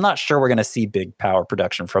past. I'm not sure we're going to see big power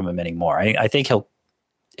production from him anymore. I think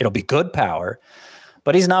it'll be good power,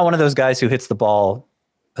 but he's not one of those guys who hits the ball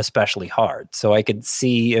especially hard. So I could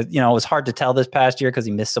see, it was hard to tell this past year because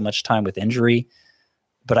he missed so much time with injury,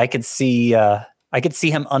 but I could see I could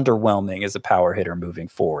see him underwhelming as a power hitter moving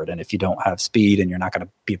forward. And if you don't have speed and you're not going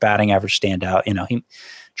to be a batting average standout,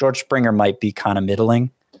 George Springer might be kind of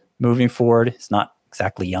middling moving forward. He's not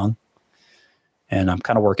exactly young. And I'm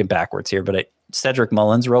kind of working backwards here, but Cedric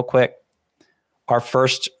Mullins real quick. Our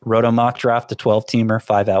first Roto-Mock draft, a 12-teamer,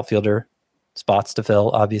 5 outfielder spots to fill,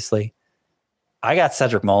 obviously. I got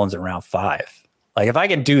Cedric Mullins in round 5. Like if I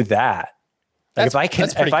can do that, if I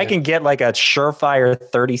can get like a surefire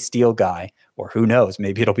 30 steal guy, or who knows,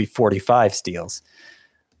 maybe it'll be 45 steals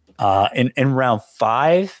in round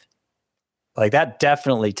 5, like that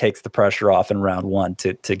definitely takes the pressure off in round 1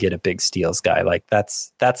 to get a big steals guy. Like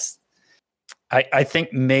that's I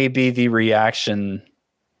think maybe the reaction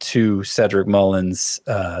to Cedric Mullins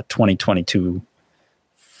 2022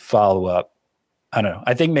 follow-up, I don't know.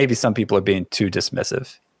 I think maybe some people are being too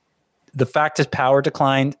dismissive. The fact his power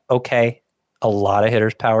declined, okay. A lot of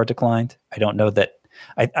hitters' power declined. I don't know that.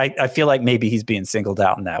 I feel like maybe he's being singled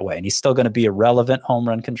out in that way, and he's still going to be a relevant home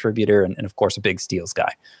run contributor and of course, a big steals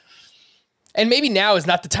guy. And maybe now is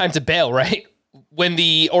not the time to bail, right? When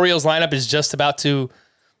the Orioles lineup is just about to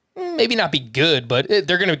maybe not be good, but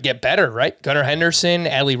they're going to get better, right? Gunnar Henderson,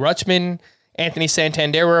 Adley Rutschman, Anthony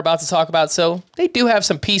Santander we're about to talk about. So they do have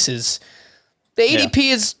some pieces. The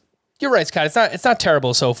ADP is, you're right, Scott. It's not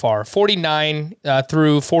terrible so far. 49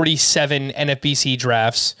 through 47 NFBC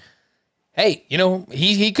drafts. Hey,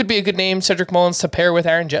 he could be a good name, Cedric Mullins, to pair with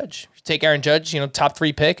Aaron Judge. If you take Aaron Judge, top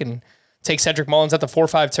 3 pick, and take Cedric Mullins at the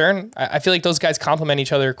 4-5 turn. I feel like those guys complement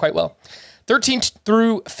each other quite well. 13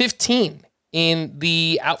 through 15 in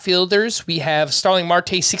the outfielders, we have Starling Marte,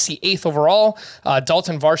 68th overall.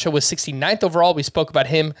 Dalton Varsho was 69th overall. We spoke about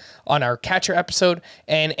him on our catcher episode.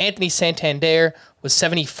 And Anthony Santander was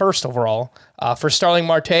 71st overall. For Starling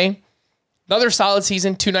Marte, another solid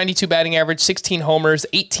season, 292 batting average, 16 homers,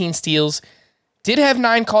 18 steals. Did have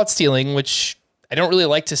 9 caught stealing, which I don't really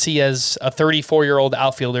like to see as a 34-year-old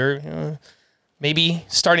outfielder. Maybe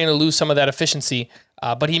starting to lose some of that efficiency.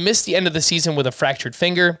 But he missed the end of the season with a fractured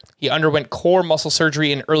finger. He underwent core muscle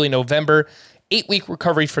surgery in early November. 8-week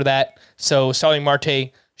recovery for that. So Starling Marte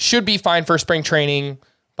should be fine for spring training.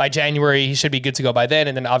 By January, he should be good to go by then.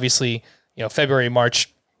 And then obviously, February,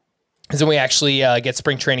 March is when we actually get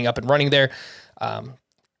spring training up and running there.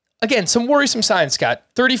 Again, some worrisome signs, Scott.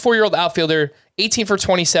 34-year-old outfielder, 18 for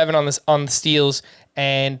 27 on the steals,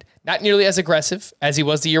 and not nearly as aggressive as he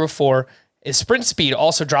was the year before. His sprint speed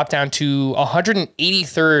also dropped down to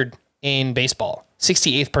 183rd in baseball,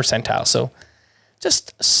 68th percentile. So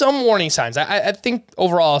just some warning signs. I think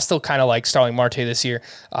overall I'll still kind of like Starling Marte this year.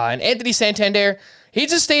 And Anthony Santander, he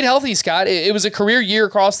just stayed healthy, Scott. It was a career year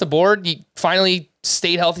across the board. He finally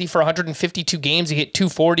stayed healthy for 152 games. He hit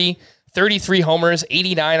 240, 33 homers,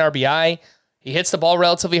 89 RBI. He hits the ball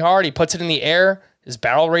relatively hard. He puts it in the air. His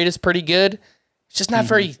barrel rate is pretty good. It's just not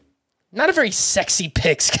a very sexy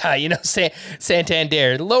pick, Scott.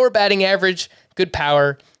 Santander, lower batting average, good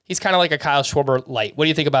power. He's kind of like a Kyle Schwarber light. What do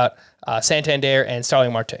you think about Santander and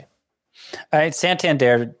Starling Marte?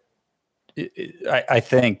 Santander, I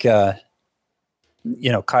think, Kyle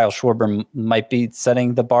Schwarber might be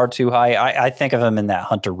setting the bar too high. I think of him in that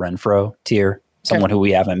Hunter Renfroe tier, someone who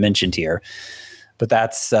we haven't mentioned here. But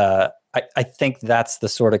that's, I think that's the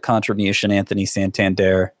sort of contribution Anthony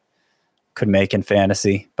Santander could make in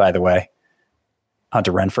fantasy. By the way,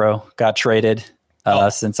 Hunter Renfroe got traded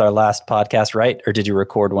since our last podcast, right? Or did you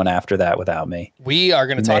record one after that without me? We are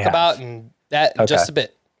going to talk about that in just a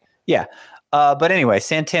bit. Yeah. But anyway,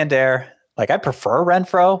 Santander, I prefer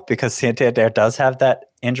Renfroe because Santander does have that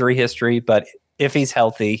injury history, but if he's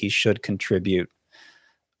healthy, he should contribute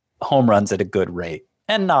home runs at a good rate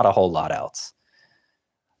and not a whole lot else.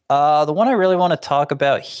 The one I really want to talk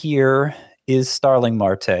about here is Starling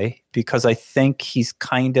Marte, because I think he's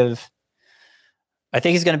going to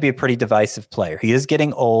be a pretty divisive player. He is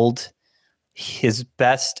getting old. His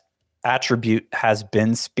best attribute has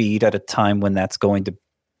been speed at a time when that's going to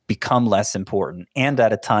become less important, and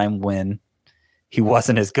at a time when he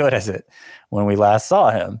wasn't as good as it when we last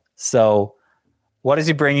saw him. So what is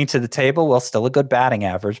he bringing to the table? Well, still a good batting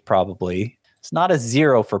average, probably. It's not a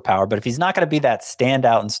 0 for power, but if he's not going to be that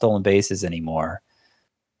standout in stolen bases anymore,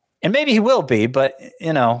 and maybe he will be, but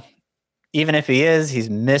even if he is,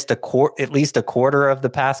 he's missed at least a quarter of the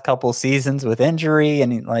past couple seasons with injury,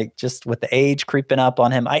 and just with the age creeping up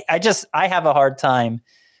on him. I have a hard time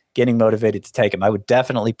getting motivated to take him. I would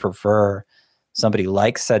definitely prefer somebody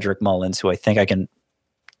like Cedric Mullins, who I think I can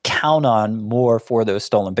count on more for those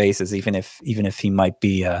stolen bases, even if he might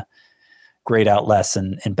be a grade out less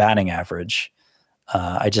in batting average.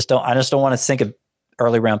 I just don't want to sink an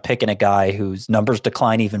early round pick in a guy whose numbers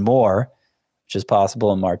decline even more, which is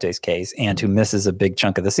possible in Marte's case, and who misses a big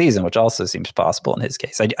chunk of the season, which also seems possible in his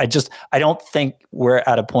case. I don't think we're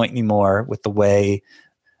at a point anymore with the way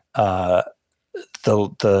the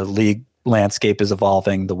league landscape is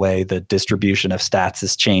evolving, the way the distribution of stats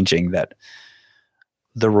is changing, that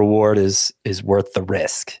the reward is worth the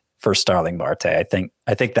risk for Starling Marte. I think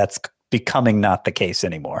that's becoming not the case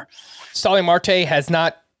anymore. Starling Marte has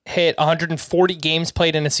not hit 140 games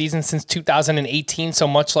played in a season since 2018. So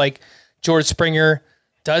much like George Springer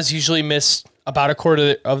does usually miss about a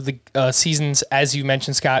quarter of the seasons, as you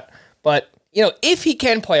mentioned, Scott. But, if he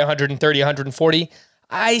can play 130, 140,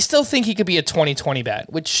 I still think he could be a 20-20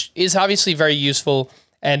 bat, which is obviously very useful.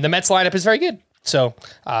 And the Mets lineup is very good. So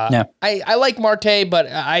I like Marte, but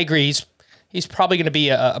I agree. He's probably going to be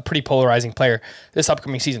a pretty polarizing player this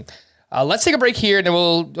upcoming season. Let's take a break here, and then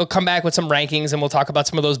we'll come back with some rankings, and we'll talk about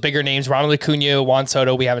some of those bigger names. Ronald Acuna, Juan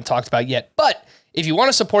Soto, we haven't talked about yet. But if you want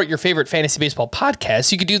to support your favorite fantasy baseball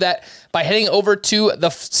podcast, you could do that by heading over to the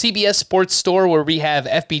CBS Sports Store, where we have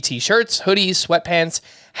FBT shirts, hoodies, sweatpants,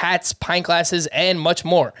 hats, pint glasses, and much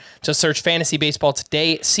more. Just search Fantasy Baseball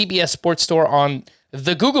Today, CBS Sports Store on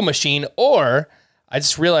the Google machine, or I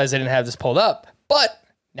just realized I didn't have this pulled up, but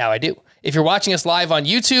now I do. If you're watching us live on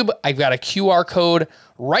YouTube, I've got a QR code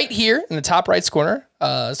right here in the top right corner.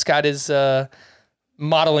 Scott is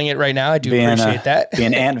modeling it right now. I do appreciate that.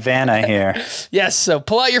 Being Aunt Vanna here. Yes, so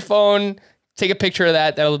pull out your phone, take a picture of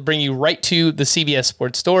that. That'll bring you right to the CBS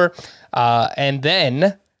Sports Store. And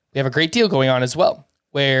then we have a great deal going on as well,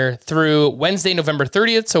 where through Wednesday, November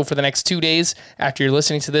 30th, so for the next 2 days after you're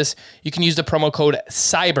listening to this, you can use the promo code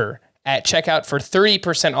CYBER at checkout for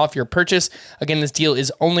 30% off your purchase. Again, this deal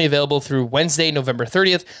is only available through Wednesday, November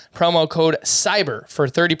 30th. Promo code CYBER for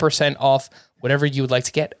 30% off whatever you would like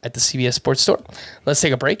to get at the CBS Sports Store. Let's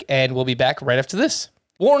take a break, and we'll be back right after this.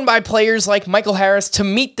 Worn by players like Michael Harris to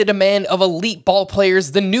meet the demand of elite ball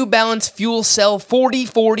players, the New Balance Fuel Cell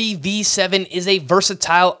 4040 V7 is a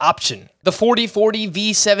versatile option. The 4040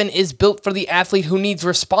 V7 is built for the athlete who needs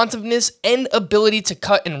responsiveness and ability to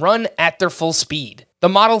cut and run at their full speed. The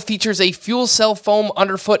model features a fuel cell foam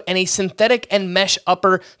underfoot and a synthetic and mesh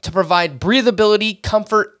upper to provide breathability,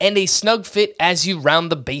 comfort, and a snug fit as you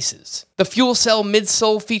round the bases. The fuel cell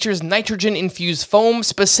midsole features nitrogen-infused foam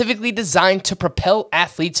specifically designed to propel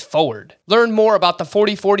athletes forward. Learn more about the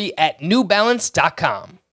 4040 at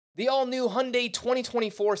newbalance.com. The all-new Hyundai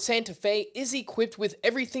 2024 Santa Fe is equipped with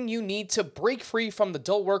everything you need to break free from the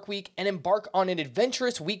dull work week and embark on an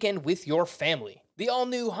adventurous weekend with your family. The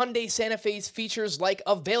all-new Hyundai Santa Fe's features like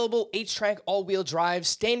available H-Track all-wheel drive,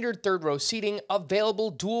 standard third-row seating,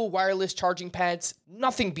 available dual wireless charging pads.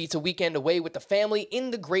 Nothing beats a weekend away with the family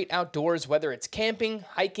in the great outdoors, whether it's camping,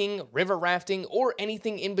 hiking, river rafting, or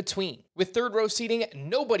anything in between. With third-row seating,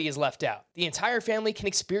 nobody is left out. The entire family can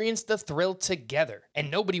experience the thrill together,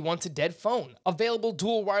 and nobody wants a dead phone. Available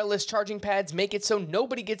dual wireless charging pads make it so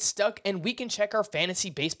nobody gets stuck, and we can check our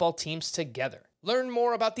fantasy baseball teams together. Learn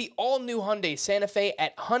more about the all-new Hyundai Santa Fe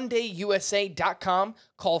at HyundaiUSA.com.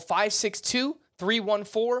 Call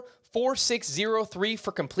 562-314-4603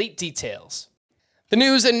 for complete details. The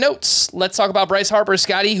news and notes. Let's talk about Bryce Harper,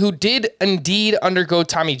 Scotty, who did indeed undergo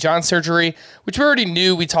Tommy John surgery, which we already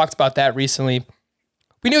knew. We talked about that recently.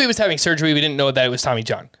 We knew he was having surgery. We didn't know that it was Tommy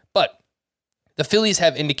John. But the Phillies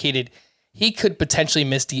have indicated he could potentially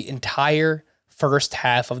miss the entire first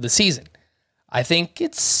half of the season. I think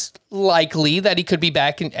it's likely that he could be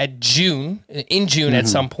back in June at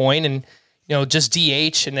some point, and just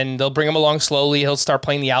DH, and then they'll bring him along slowly. He'll start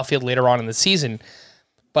playing the outfield later on in the season.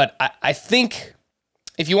 But I think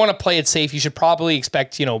if you want to play it safe, you should probably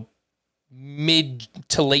expect mid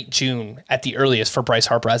to late June at the earliest for Bryce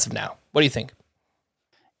Harper as of now. What do you think?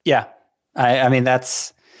 Yeah, I mean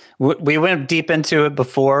we went deep into it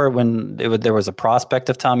before when there was a prospect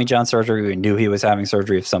of Tommy John surgery. We knew he was having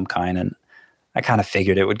surgery of some kind, and I kind of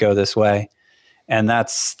figured it would go this way. And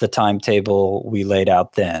that's the timetable we laid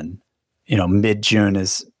out then. Mid-June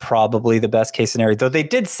is probably the best case scenario, though they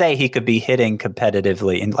did say he could be hitting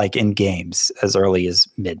competitively in games as early as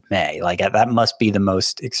mid-May. That must be the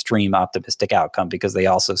most extreme optimistic outcome, because they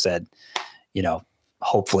also said,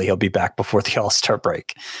 hopefully he'll be back before the All-Star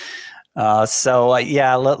break.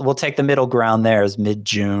 We'll take the middle ground there as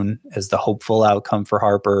mid-June as the hopeful outcome for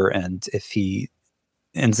Harper. And if he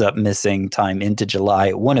ends up missing time into July,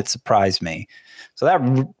 it wouldn't surprise me. So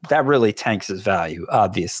that really tanks his value,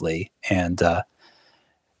 obviously. And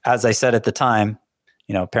as I said at the time,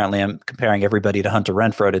 apparently I'm comparing everybody to Hunter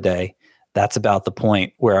Renfroe today. That's about the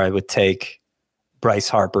point where I would take Bryce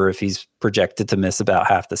Harper if he's projected to miss about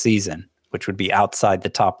half the season, which would be outside the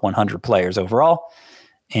top 100 players overall.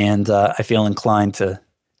 And I feel inclined to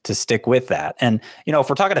to stick with that. And, if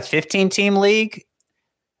we're talking a 15-team league,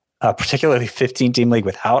 particularly 15-team league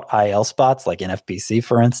without IL spots, like NFBC,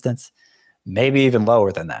 for instance, maybe even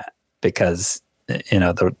lower than that, because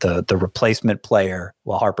the replacement player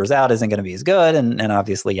while Harper's out isn't going to be as good, and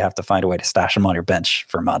obviously you have to find a way to stash him on your bench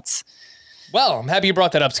for months. Well, I'm happy you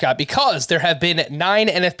brought that up, Scott, because there have been 9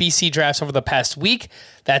 NFBC drafts over the past week.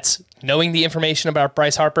 That's knowing the information about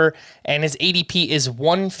Bryce Harper, and his ADP is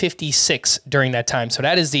 156 during that time. So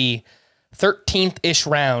that is the 13th-ish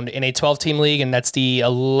round in a 12-team league, and that's the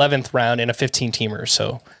 11th round in a 15-teamer.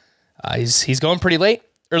 So he's going pretty late.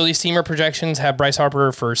 Early steamer projections have Bryce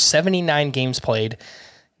Harper for 79 games played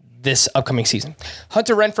this upcoming season.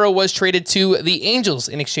 Hunter Renfroe was traded to the Angels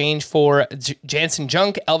in exchange for Jansen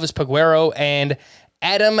Junk, Elvis Peguero, and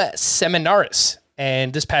Adam Seminaris.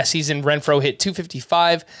 And this past season, Renfroe hit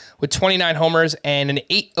 .255 with 29 homers and an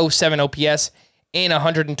 .807 OPS in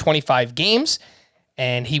 125 games.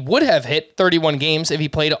 And he would have hit 31 games if he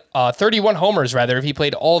played 31 homers rather if he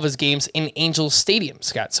played all of his games in Angels Stadium,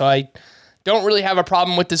 Scott. So I don't really have a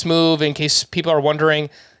problem with this move. In case people are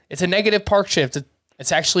wondering, it's a negative park shift.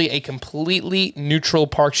 It's actually a completely neutral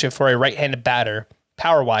park shift for a right-handed batter,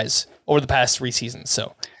 power-wise, over the past 3 seasons.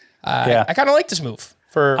 So I kind of like this move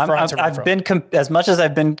for Hunter Renfroe. As much as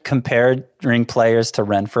I've been comparing players to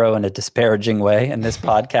Renfroe in a disparaging way in this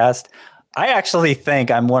podcast, I actually think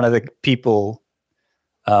I'm one of the people,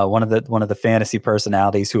 one of the fantasy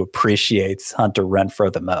personalities who appreciates Hunter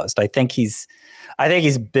Renfroe the most. I think he's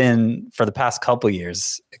been, for the past couple of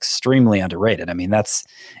years, extremely underrated. I mean, that's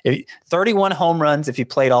 31 home runs if he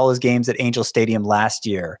played all his games at Angel Stadium last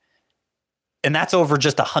year. And that's over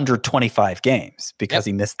just 125 games because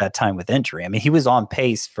he missed that time with injury. I mean, he was on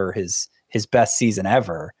pace for his best season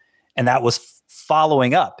ever. And that was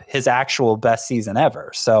following up his actual best season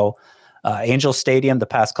ever. So Angel Stadium, the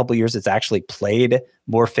past couple of years, it's actually played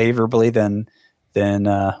more favorably than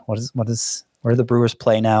where do the Brewers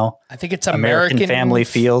play now? I think it's American Family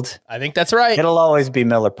Field. I think that's right. It'll always be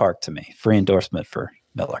Miller Park to me. Free endorsement for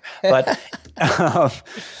Miller. But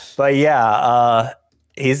but yeah,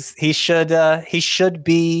 he should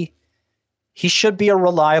be a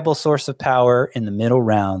reliable source of power in the middle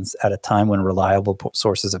rounds at a time when reliable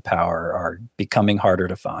sources of power are becoming harder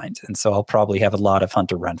to find. And so I'll probably have a lot of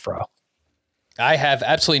Hunter Renfroe. I have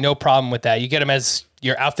absolutely no problem with that. You get him as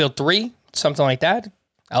your outfield 3, something like that.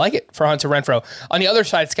 I like it for Hunter Renfroe. On the other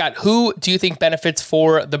side, Scott, who do you think benefits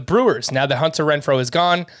for the Brewers now that Hunter Renfroe is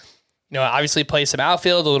gone? Obviously play some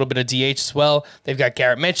outfield, a little bit of DH as well. They've got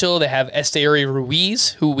Garrett Mitchell. They have Esteury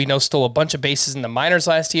Ruiz, who we know stole a bunch of bases in the minors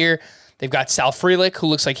last year. They've got Sal Frelick, who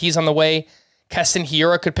looks like he's on the way. Keston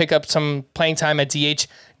Hiura could pick up some playing time at DH.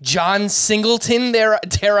 John Singleton,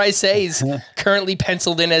 dare I say, is currently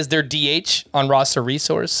penciled in as their DH on Roster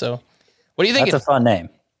Resource. So what do you think? That's a fun name.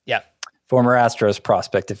 Yeah. Former Astros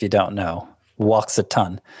prospect, if you don't know. Walks a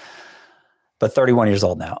ton. But 31 years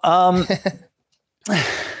old now.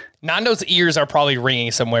 Nando's ears are probably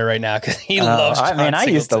ringing somewhere right now because he loves John Singleton. I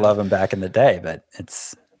used to love him back in the day, but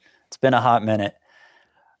it's been a hot minute.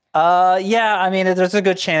 There's a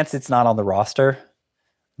good chance it's not on the roster.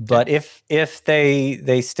 But if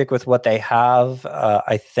they stick with what they have,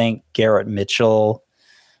 I think Garrett Mitchell,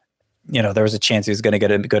 there was a chance he was going to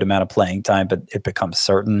get a good amount of playing time, but it becomes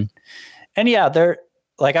certain. And yeah,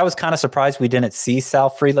 I was kind of surprised we didn't see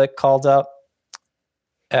Sal Frelick called up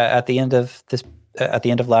at the end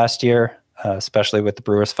of last year, especially with the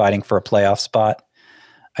Brewers fighting for a playoff spot.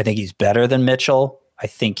 I think he's better than Mitchell. I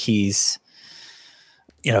think he's,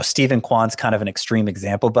 Stephen Kwan's kind of an extreme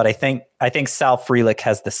example, but I think Sal Frelick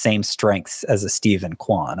has the same strengths as a Stephen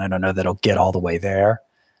Kwan. I don't know that he'll get all the way there,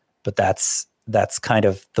 but that's kind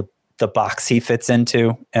of the box he fits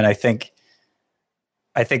into. And I think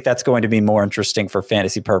that's going to be more interesting for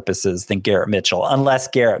fantasy purposes than Garrett Mitchell, unless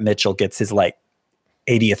Garrett Mitchell gets his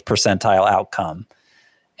 80th percentile outcome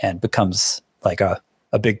and becomes like a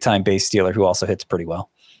big time base stealer who also hits pretty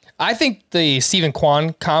well. I think the Stephen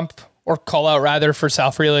Kwan comp or call out rather for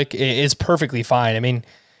Sal Frelick is perfectly fine. I mean,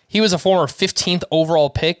 he was a former 15th overall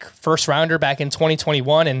pick, first rounder back in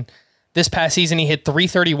 2021. And this past season, he hit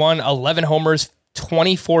 .331, 11 homers,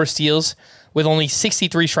 24 steals with only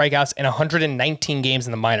 63 strikeouts and 119 games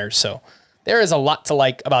in the minors. So there is a lot to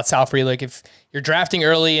like about Sal Frelick. If you're drafting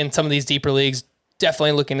early in some of these deeper leagues,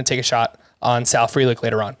 definitely looking to take a shot on Sal Frelick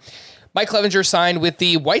later on. Mike Clevinger signed with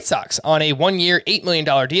the White Sox on a 1-year, $8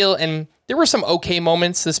 million deal, and there were some okay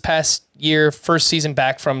moments this past year, first season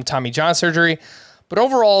back from Tommy John surgery, but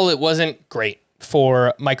overall it wasn't great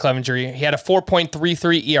for Mike Clevinger. He had a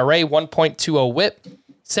 4.33 ERA, 1.20 whip,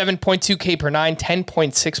 7.2 K per 9,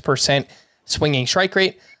 10.6% swinging strike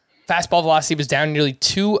rate. Fastball velocity was down nearly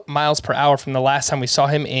 2 miles per hour from the last time we saw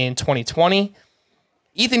him in 2020.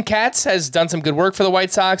 Ethan Katz has done some good work for the White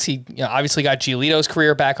Sox. He obviously got Giolito's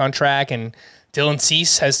career back on track, and Dylan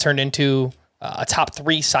Cease has turned into a top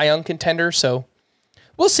 3 Cy Young contender. So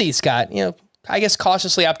we'll see, Scott. I guess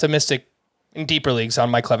cautiously optimistic in deeper leagues on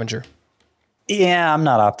Mike Clevinger. Yeah, I'm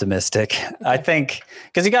not optimistic. I think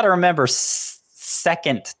because you got to remember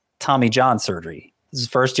second Tommy John surgery. This is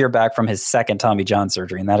his first year back from his second Tommy John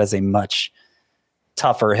surgery, and that is a much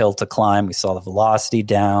tougher hill to climb. We saw the velocity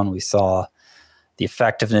down. We saw the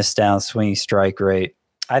effectiveness down, swinging strike rate.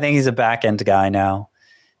 I think he's a back-end guy now.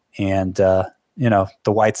 And, the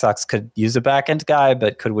White Sox could use a back-end guy,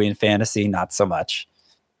 but could we in fantasy? Not so much.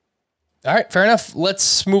 All right, fair enough.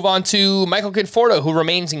 Let's move on to Michael Conforto, who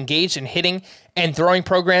remains engaged in hitting and throwing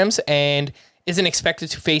programs and isn't expected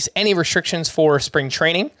to face any restrictions for spring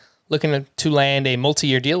training. Looking to land a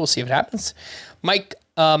multi-year deal. We'll see if it happens.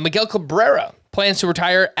 Miguel Cabrera plans to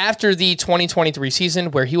retire after the 2023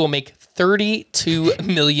 season, where he will make $32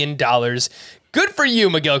 million. Good for you,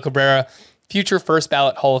 Miguel Cabrera. Future first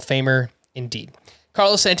ballot Hall of Famer, indeed.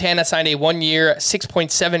 Carlos Santana signed a 1-year,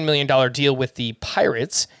 $6.7 million deal with the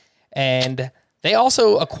Pirates, and they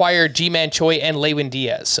also acquired G-Man Choi and Lewin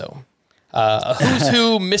Diaz. So a who's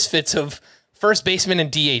who misfits of first baseman and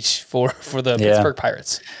DH for the Pittsburgh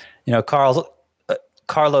Pirates.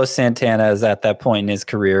 Carlos Santana is at that point in his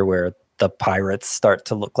career where the Pirates start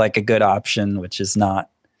to look like a good option, which is not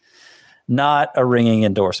a ringing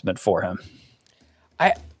endorsement for him.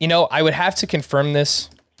 I would have to confirm this.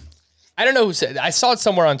 I don't know who said. I saw it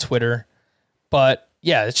somewhere on Twitter, but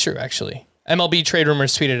yeah, it's true actually. MLB Trade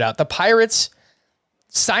Rumors tweeted out the Pirates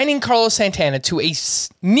signing Carlos Santana to a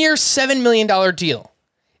near $7 million deal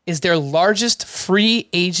is their largest free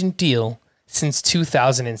agent deal since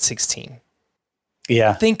 2016.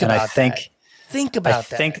 Yeah, think about that.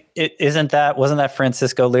 Wasn't that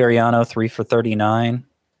Francisco Liriano 3 for $39?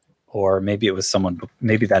 Or maybe it was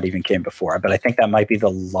maybe that even came before, but I think that might be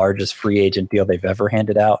the largest free agent deal they've ever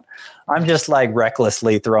handed out. I'm just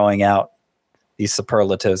recklessly throwing out these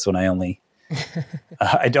superlatives when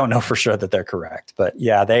I don't know for sure that they're correct, but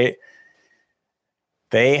yeah,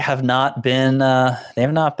 they have not been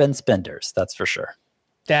spenders. That's for sure.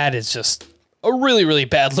 That is just a really, really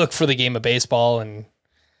bad look for the game of baseball. And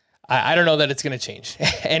I don't know that it's going to change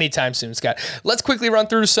anytime soon, Scott. Let's quickly run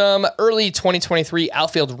through some early 2023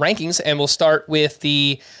 outfield rankings, and we'll start with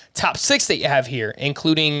the top 6 that you have here,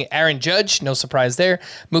 including Aaron Judge, no surprise there,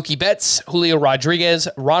 Mookie Betts, Julio Rodriguez,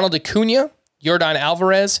 Ronald Acuna, Yordan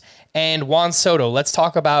Alvarez, and Juan Soto. Let's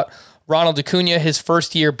talk about Ronald Acuna, his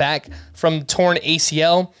first year back from torn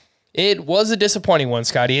ACL. It was a disappointing one,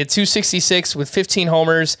 Scott. He had 266 with 15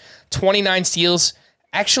 homers, 29 steals,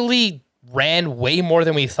 actually ran way more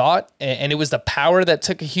than we thought, and it was the power that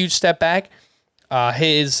took a huge step back.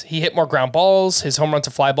 He hit more ground balls. His home run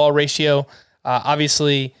to fly ball ratio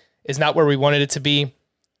obviously is not where we wanted it to be.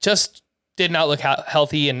 Just did not look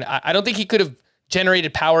healthy, and I don't think he could have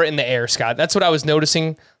generated power in the air, Scott. That's what I was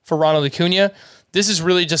noticing for Ronald Acuna. This is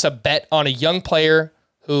really just a bet on a young player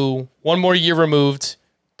who, one more year removed,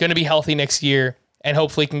 going to be healthy next year, and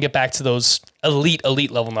hopefully can get back to those elite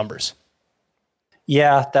level numbers.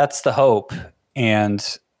 Yeah, that's the hope. And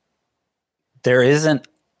there isn't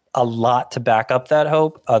a lot to back up that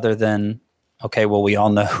hope other than, okay, well, we all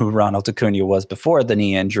know who Ronald Acuna was before the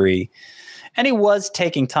knee injury. And he was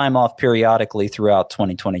taking time off periodically throughout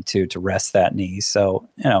 2022 to rest that knee. So,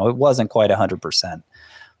 it wasn't quite 100%.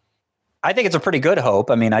 I think it's a pretty good hope.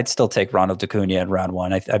 I mean, I'd still take Ronald Acuna in round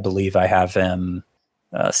 1. I believe I have him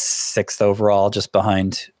 6th overall, just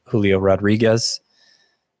behind Julio Rodriguez.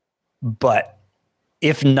 But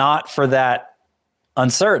if not for that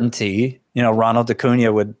uncertainty, Ronald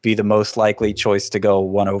Acuna would be the most likely choice to go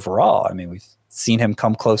 1 overall. I mean, we've seen him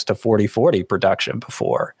come close to 40-40 production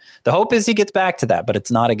before. The hope is he gets back to that, but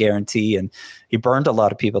it's not a guarantee. And he burned a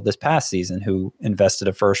lot of people this past season who invested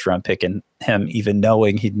a first-round pick in him, even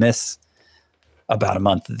knowing he'd miss about a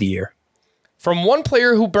month of the year. From one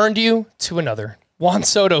player who burned you to another, Juan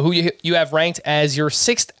Soto, who you have ranked as your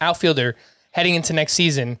 6th outfielder heading into next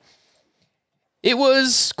season. It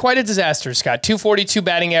was quite a disaster, Scott. 242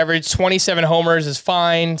 batting average, 27 homers is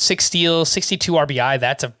fine, 6 steals, 62 RBI.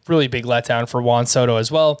 That's a really big letdown for Juan Soto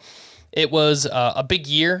as well. It was a big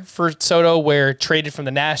year for Soto, where traded from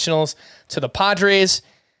the Nationals to the Padres.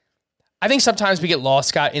 I think sometimes we get lost,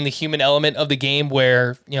 Scott, in the human element of the game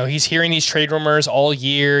where, he's hearing these trade rumors all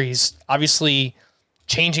year. He's obviously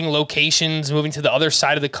changing locations, moving to the other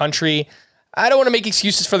side of the country. I don't want to make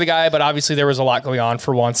excuses for the guy, but obviously there was a lot going on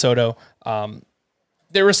for Juan Soto.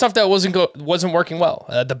 there was stuff that wasn't working well.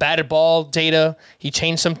 The batted ball data, he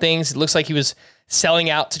changed some things. It looks like he was selling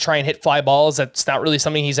out to try and hit fly balls. That's not really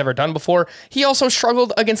something he's ever done before. He also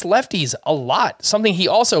struggled against lefties a lot, something he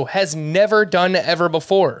also has never done ever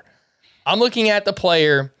before. I'm looking at the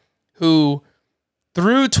player who,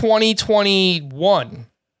 through 2021,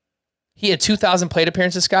 he had 2,000 plate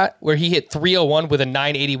appearances, Scott, where he hit 301 with a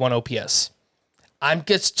 981 OPS. I'm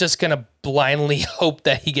just going to blindly hope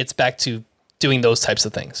that he gets back to doing those types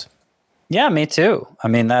of things. Yeah, me too. I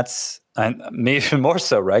mean, that's me even more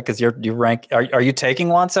so, right? Because you rank. Are you taking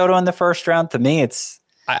Juan Soto in the first round? To me,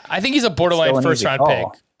 I think he's a borderline first round pick.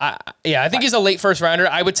 I think he's a late first rounder.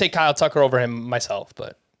 I would take Kyle Tucker over him myself,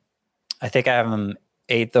 but I think I have him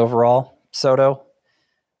 8th overall, Soto,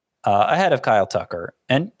 ahead of Kyle Tucker.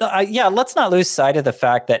 And let's not lose sight of the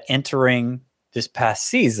fact that entering this past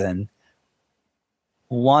season,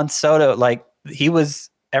 Juan Soto, like, he was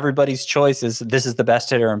everybody's choice. This is the best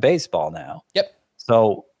hitter in baseball now. Yep.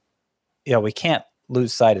 So, we can't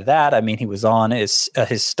lose sight of that. I mean, he was on a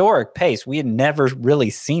historic pace. We had never really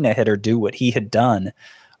seen a hitter do what he had done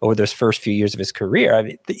over those first few years of his career. I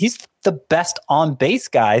mean, he's the best on base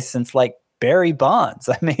guy since like Barry Bonds.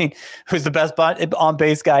 I mean, who's the best on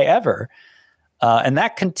base guy ever. And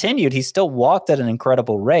that continued. He still walked at an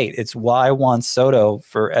incredible rate. It's why Juan Soto,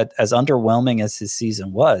 as underwhelming as his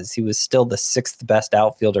season was, he was still the 6th best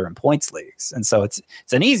outfielder in points leagues. And so it's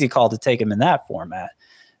an easy call to take him in that format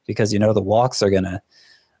because, the walks are going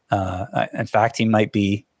to, in fact, he might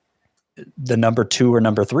be the number 2 or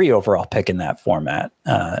number 3 overall pick in that format.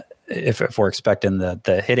 If we're expecting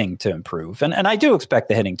the hitting to improve. And I do expect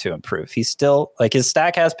the hitting to improve. He's still, like, his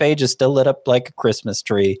StatCast page is still lit up like a Christmas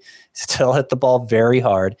tree. Still hit the ball very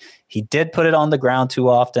hard. He did put it on the ground too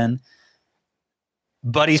often,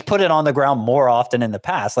 but he's put it on the ground more often in the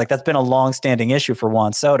past. Like, that's been a long-standing issue for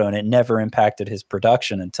Juan Soto, and it never impacted his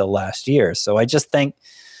production until last year. So I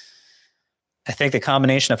think the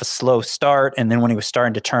combination of a slow start and then when he was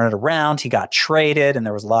starting to turn it around, he got traded and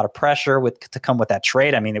there was a lot of pressure to come with that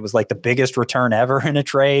trade. I mean, it was like the biggest return ever in a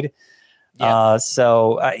trade. Yeah.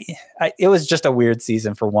 It was just a weird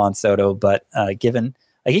season for Juan Soto, but given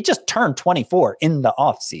he just turned 24 in the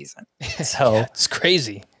off season. So yeah, it's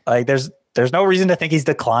crazy. Like there's no reason to think he's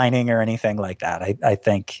declining or anything like that. I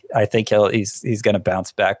think he's going to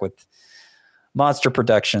bounce back with monster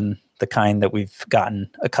production, the kind that we've gotten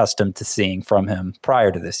accustomed to seeing from him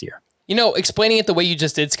prior to this year. Explaining it the way you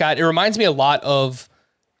just did, Scott, it reminds me a lot of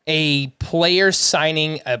a player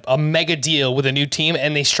signing a mega deal with a new team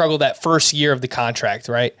and they struggle that first year of the contract,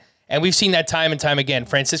 right? And we've seen that time and time again.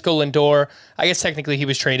 Francisco Lindor, I guess technically he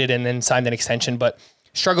was traded and then signed an extension, but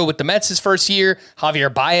struggled with the Mets his first year.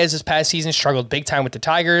 Javier Baez this past season struggled big time with the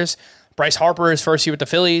Tigers. Bryce Harper his first year with the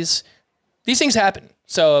Phillies. These things happen.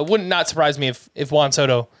 So it would not surprise me if Juan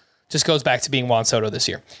Soto just goes back to being Juan Soto this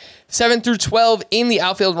year. 7 through 12 in the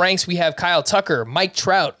outfield ranks, we have Kyle Tucker, Mike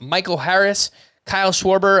Trout, Michael Harris, Kyle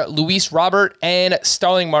Schwarber, Luis Robert, and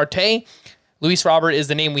Starling Marte. Luis Robert is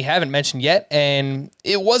the name we haven't mentioned yet, and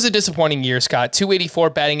it was a disappointing year, Scott. 284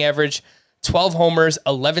 batting average, 12 homers,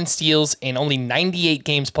 11 steals, and only 98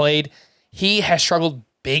 games played. He has struggled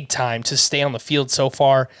big time to stay on the field so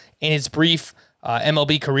far in his brief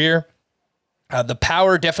MLB career. The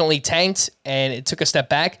power definitely tanked, and it took a step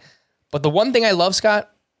back. But the one thing I love,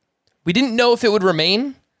 Scott, we didn't know if it would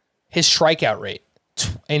remain, his strikeout rate.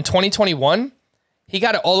 In 2021, he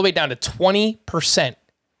got it all the way down to 20%.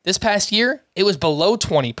 This past year, it was below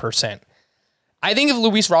 20%. I think if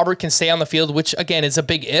Luis Robert can stay on the field, which, again, is a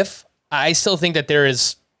big if, I still think that there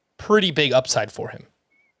is pretty big upside for him.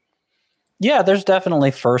 Yeah, there's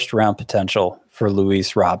definitely first-round potential for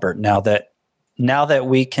Luis Robert now that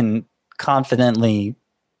we can confidently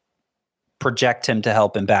project him to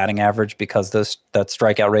help in batting average because that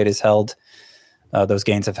strikeout rate is held. Those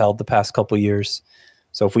gains have held the past couple years.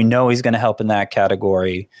 So if we know he's going to help in that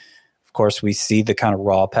category, of course, we see the kind of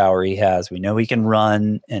raw power he has. We know he can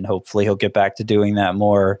run, and hopefully he'll get back to doing that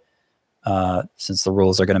more since the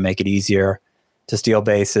rules are going to make it easier to steal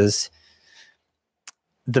bases.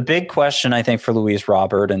 The big question, I think, for Luis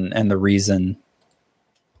Robert and the reason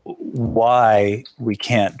why we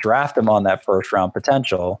can't draft him on that first round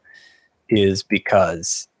potential is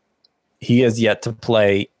because he has yet to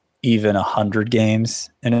play even 100 games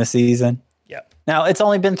in a season. Yeah. Now, it's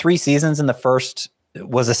only been 3 seasons, and the first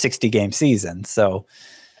was a 60-game season. So,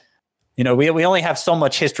 we only have so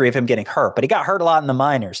much history of him getting hurt, but he got hurt a lot in the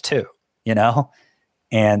minors too,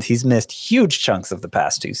 and he's missed huge chunks of the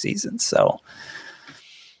past 2 seasons. So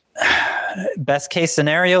best case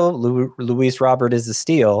scenario, Luis Robert is a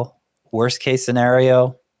steal. Worst case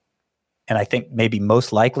scenario, And I think maybe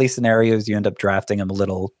most likely scenarios, you end up drafting him a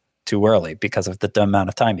little too early because of the amount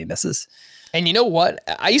of time he misses. And you know what?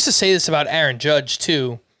 I used to say this about Aaron Judge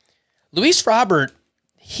too. Luis Robert,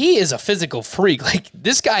 he is a physical freak. Like,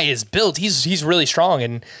 this guy is built. He's really strong.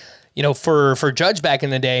 And, you know, for Judge back in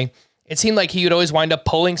the day, it seemed like he would always wind up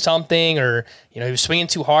pulling something, or, you know, he was swinging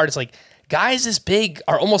too hard. It's like, guys this big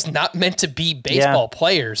are almost not meant to be baseball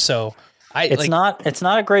players. So it's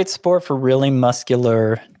not a great sport for really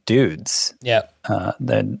muscular dudes. Yeah.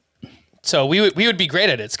 Then so we would be great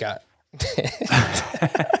at it, Scott.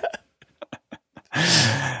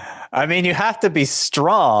 I mean, you have to be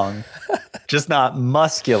strong, just not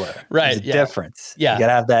muscular. Right. There's a difference. Yeah. You got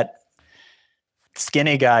to have that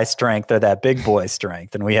skinny guy strength or that big boy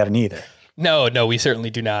strength, and we have neither. No, we certainly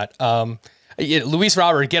do not. Luis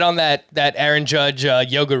Robert, get on that Aaron Judge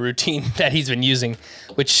yoga routine that he's been using,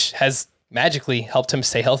 which has magically helped him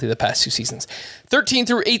stay healthy the past 2 seasons. 13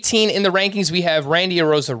 through 18 in the rankings, we have Randy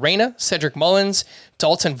Arozarena, Cedric Mullins,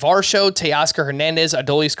 Dalton Varsho, Teoscar Hernandez,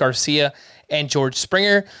 Adolis Garcia, and George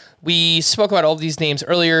Springer. We spoke about all these names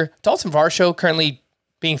earlier. Dalton Varsho currently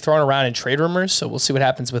being thrown around in trade rumors, so we'll see what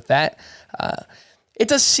happens with that. It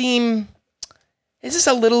does seem... Is this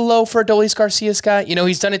a little low for Adolis Garcia, Scott? You know,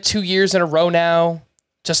 he's done it 2 years in a row now.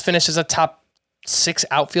 Just finished as a top 6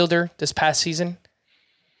 outfielder this past season.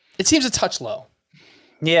 It seems a touch low.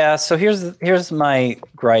 Yeah, so here's my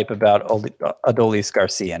gripe about Adolis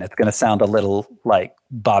Garcia, and it's going to sound a little like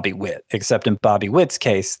Bobby Witt, except in Bobby Witt's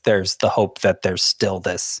case, there's the hope that there's still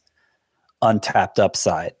this untapped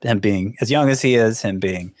upside. Him being as young as he is, him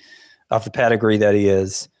being of the pedigree that he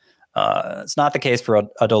is. It's not the case for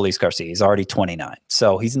Adolis Garcia. He's already 29,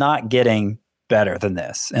 so he's not getting better than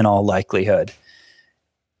this in all likelihood.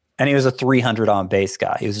 And he was a 300 on base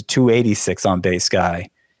guy. He was a 286 on base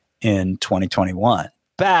guy in 2021.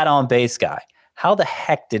 Bad on base guy. How the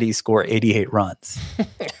heck did he score 88 runs?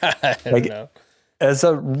 I don't know. It's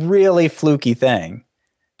a really fluky thing.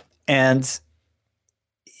 And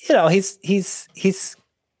you know, he's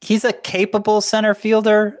a capable center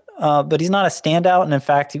fielder, but he's not a standout. And in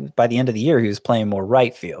fact, by the end of the year, he was playing more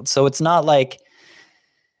right field. So it's not like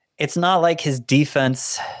his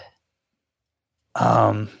defense.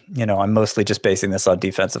 You know, I'm mostly just basing this on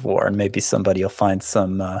defensive WAR, and maybe somebody will find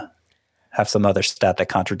have some other stat that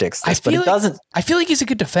contradicts this, but it doesn't. I feel like he's a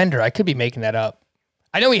good defender. I could be making that up.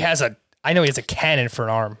 I know he has a cannon for an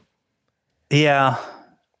arm. Yeah.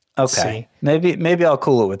 Okay. Maybe I'll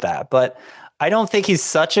cool it with that, but I don't think he's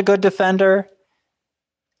such a good defender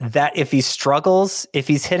that if he struggles, if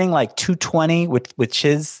he's hitting like 220 with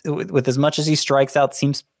as much as he strikes out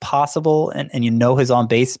seems possible, and you know his on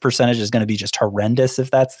base percentage is going to be just horrendous if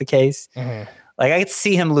that's the case. Mm-hmm. Like, I could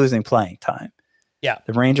see him losing playing time. Yeah.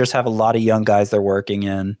 The Rangers have a lot of young guys they're working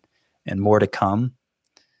in, and more to come.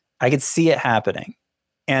 I could see it happening.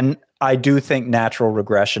 And I do think natural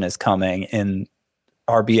regression is coming in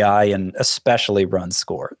RBI and especially runs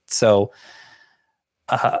scored. So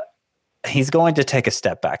he's going to take a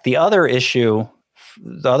step back. The other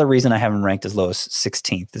reason I haven't ranked as low as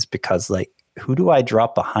 16th is because, like, who do I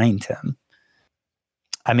drop behind him?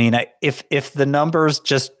 I mean, if the numbers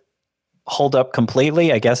just hold up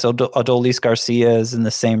completely, I guess Adolis Garcia is in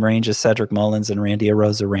the same range as Cedric Mullins and Randy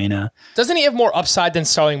Arozarena. Doesn't he have more upside than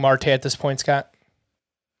Starling Marte at this point, Scott?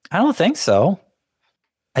 I don't think so.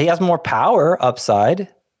 He has more power upside.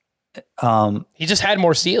 He just had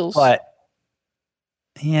more steals. But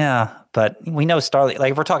we know Starling,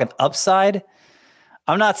 like, if we're talking upside,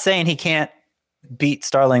 I'm not saying he can't beat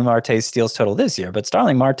Starling Marte's steals total this year, but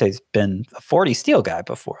Starling Marte's been a 40 steal guy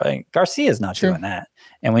before. Garcia's not doing that.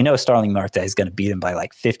 And we know Starling Marte is going to beat him by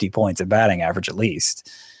like 50 points in batting average at least.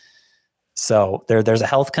 So there's a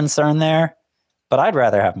health concern there, but I'd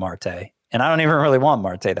rather have Marte. And I don't even really want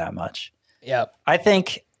Marte that much. Yeah. I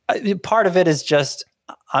think part of it is just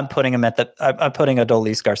I'm putting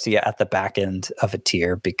Adolis Garcia at the back end of a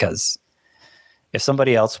tier, because if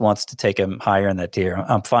somebody else wants to take him higher in that tier,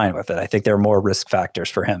 I'm fine with it. I think there are more risk factors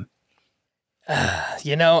for him.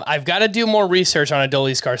 You know, I've got to do more research on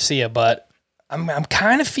Adolis Garcia, but I'm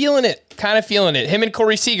kind of feeling it. Him and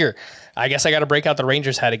Corey Seager. I guess I got to break out the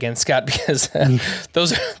Rangers hat again, Scott, because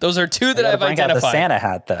those are two that I've identified. Out the Santa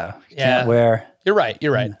hat, though. Yeah. You're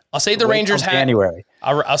right. I'll say the Rangers hat. January.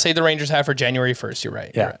 I'll say the Rangers hat for January 1st. You're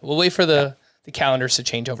right. Yeah. We'll wait for the calendars to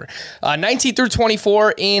change over. 19 through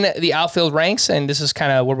 24 in the outfield ranks, and this is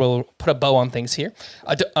kind of where we'll put a bow on things here.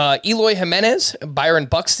 Eloy Jimenez, Byron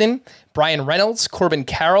Buxton, Brian Reynolds, Corbin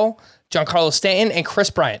Carroll, Giancarlo Stanton, and Chris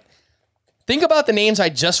Bryant. Think about the names I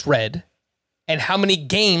just read and how many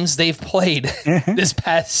games they've played this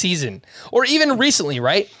past season, or even recently,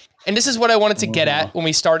 right? And this is what I wanted to get at when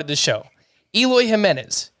we started the show. Eloy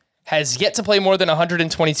Jimenez has yet to play more than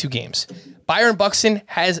 122 games. Byron Buxton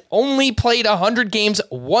has only played 100 games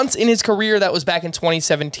once in his career. That was back in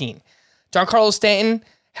 2017. Giancarlo Stanton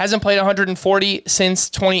hasn't played 140 since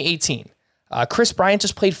 2018. Chris Bryant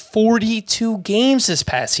just played 42 games this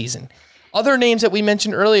past season. Other names that we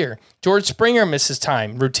mentioned earlier, George Springer misses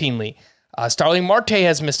time routinely. Starling Marte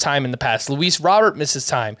has missed time in the past. Luis Robert misses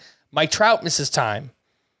time. Mike Trout misses time.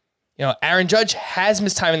 Aaron Judge has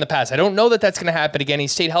missed time in the past. I don't know that that's going to happen again. He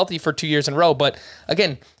stayed healthy for 2 years in a row. But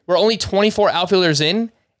again, we're only 24 outfielders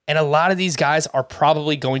in, and a lot of these guys are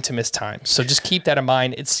probably going to miss time. So just keep that in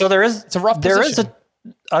mind. It's a rough position. There is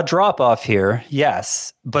a drop-off here,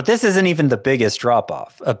 yes. But this isn't even the biggest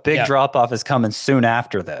drop-off. A big drop-off is coming soon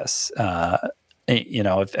after this.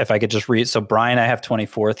 If I could just read. So Brian, I have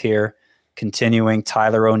 24th here. Continuing,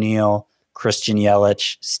 Tyler O'Neill, Christian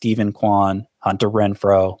Yelich, Stephen Kwan, Hunter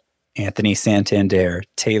Renfroe, Anthony Santander,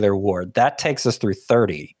 Taylor Ward. That takes us through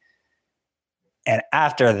 30. And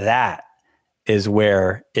after that is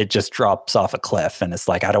where it just drops off a cliff. And it's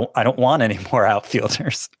like, I don't want any more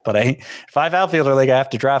outfielders, but if I have outfielder league, I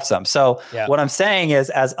have to draft some. So what I'm saying is,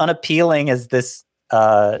 as unappealing as this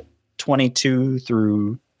 19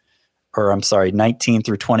 through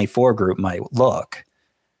 24 group might look,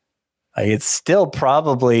 it's still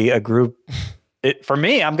probably a group. For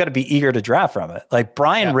me, I'm going to be eager to draft from it. Like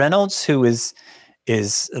Brian Reynolds, who is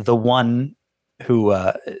the one who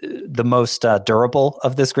the most durable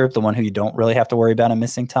of this group, the one who you don't really have to worry about a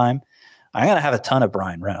missing time. I'm going to have a ton of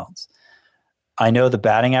Brian Reynolds. I know the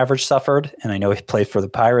batting average suffered, and I know he played for the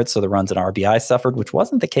Pirates, so the runs and RBI suffered, which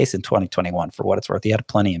wasn't the case in 2021 for what it's worth. He had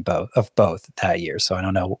plenty of both that year. So I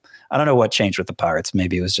don't know what changed with the Pirates.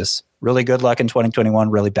 Maybe it was just really good luck in 2021,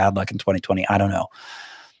 really bad luck in 2020. I don't know.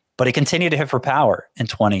 But he continued to hit for power in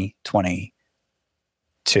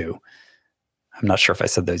 2022. I'm not sure if I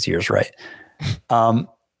said those years right.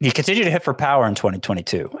 He continued to hit for power in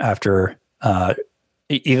 2022 after,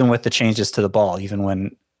 even with the changes to the ball, even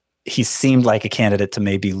when he seemed like a candidate to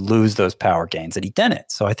maybe lose those power gains, and he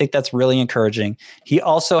didn't. So I think that's really encouraging. He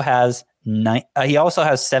also has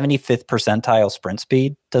 75th percentile sprint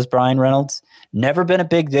speed, does Brian Reynolds. Never been a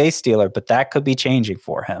big day stealer, but that could be changing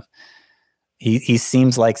for him. He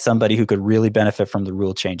seems like somebody who could really benefit from the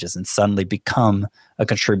rule changes and suddenly become a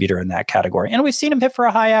contributor in that category. And we've seen him hit for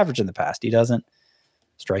a high average in the past. He doesn't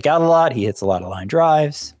strike out a lot. He hits a lot of line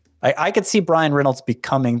drives. I could see Brian Reynolds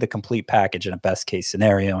becoming the complete package in a best case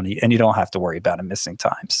scenario, and you don't have to worry about him missing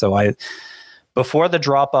time. So before the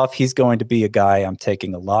drop off, he's going to be a guy I'm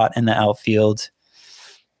taking a lot in the outfield.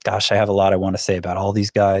 Gosh, I have a lot I want to say about all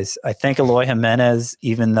these guys. I think Eloy Jimenez,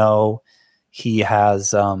 even though he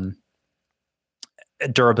has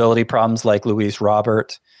durability problems like Luis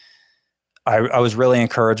Robert, I was really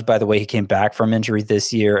encouraged by the way he came back from injury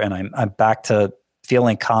this year, and I'm back to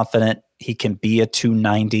feeling confident he can be a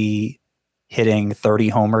 290 hitting 30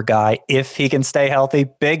 homer guy if he can stay healthy.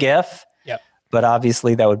 Big if. Yep. But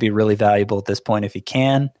obviously that would be really valuable at this point if he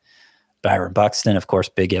can. Byron Buxton, of course,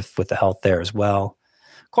 big if with the health there as well.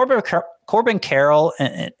 Corbin Carroll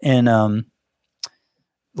in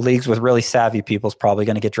leagues with really savvy people is probably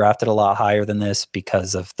going to get drafted a lot higher than this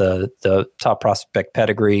because of the top prospect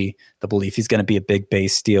pedigree, the belief he's going to be a big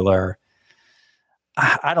base stealer.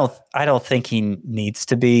 I don't think he needs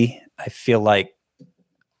to be. I feel like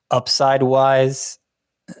upside wise,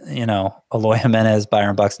 Eloy Jimenez,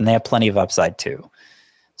 Byron Buxton, they have plenty of upside too.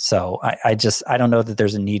 So I don't know that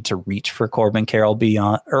there's a need to reach for Corbin Carroll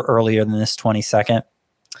beyond or earlier than this 22nd.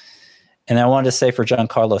 And I wanted to say for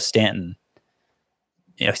Giancarlo Stanton,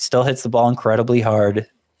 he still hits the ball incredibly hard.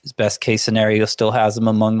 His best case scenario still has him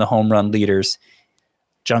among the home run leaders.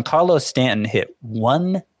 Giancarlo Stanton hit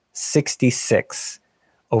 166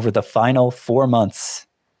 over the final 4 months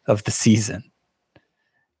of the season.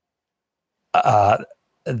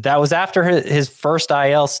 That was after his first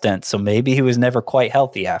IL stint, so maybe he was never quite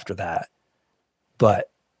healthy after that. But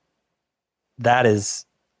that is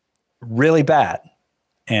really bad,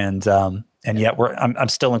 and yet I'm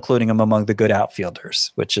still including him among the good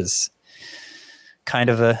outfielders, which is kind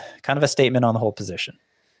of a statement on the whole position.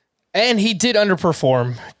 And he did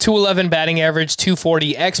underperform. 211 batting average,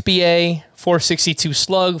 240 XBA, 462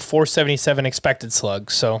 slug, 477 expected slug.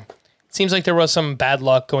 So it seems like there was some bad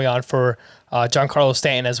luck going on for Giancarlo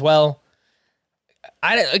Stanton as well.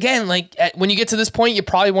 When you get to this point, you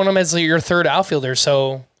probably want him as your third outfielder.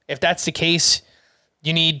 So if that's the case,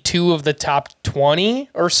 you need 2 of the top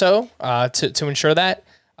 20 or so to ensure that.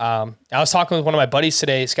 I was talking with one of my buddies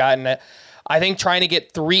today, Scott, and I think trying to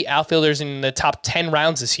get 3 outfielders in the top 10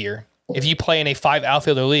 rounds this year, if you play in a 5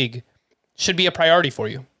 outfielder league, should be a priority for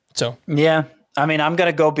you. So yeah, I mean, I'm going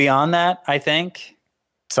to go beyond that, I think.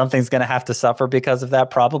 Something's going to have to suffer because of that,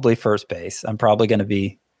 probably first base. I'm probably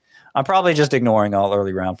just ignoring all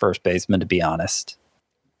early round first basemen, to be honest.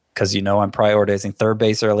 Because, I'm prioritizing third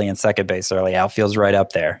base early and second base early. Outfield's right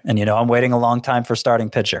up there. And, I'm waiting a long time for starting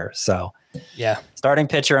pitcher. So, yeah, starting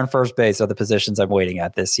pitcher and first base are the positions I'm waiting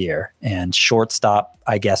at this year. And shortstop,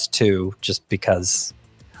 I guess, too, just because,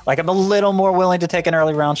 I'm a little more willing to take an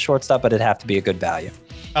early round shortstop, but it'd have to be a good value.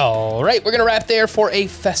 All right, we're going to wrap there for a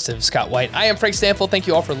festive Scott White. I am Frank Stanfield. Thank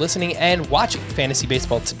you all for listening and watching Fantasy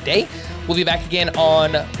Baseball today. We'll be back again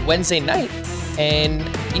on Wednesday night and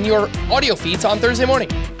in your audio feeds on Thursday morning.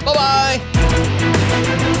 Bye-bye.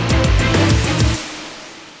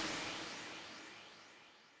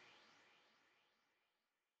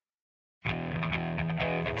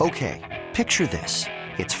 Okay, picture this.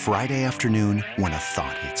 It's Friday afternoon when a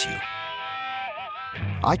thought hits you.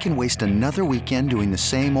 I can waste another weekend doing the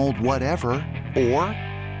same old whatever, or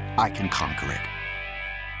I can conquer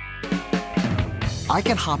it. I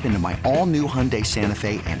can hop into my all-new Hyundai Santa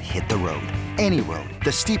Fe and hit the road. Any road.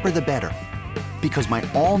 The steeper, the better. Because my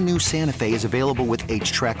all-new Santa Fe is available with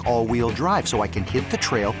H-Track all-wheel drive, so I can hit the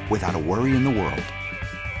trail without a worry in the world.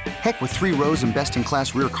 Heck, with 3 rows and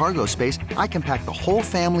best-in-class rear cargo space, I can pack the whole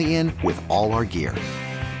family in with all our gear.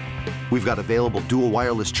 We've got available dual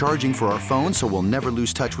wireless charging for our phones, so we'll never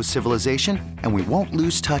lose touch with civilization, and we won't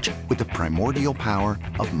lose touch with the primordial power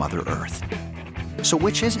of Mother Earth. So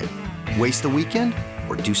which is it? Waste the weekend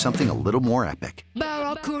or do something a little more epic?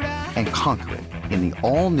 And conquer it in the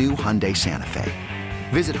all-new Hyundai Santa Fe.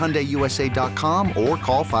 Visit HyundaiUSA.com or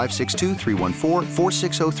call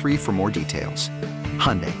 562-314-4603 for more details.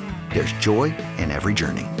 Hyundai, there's joy in every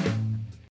journey.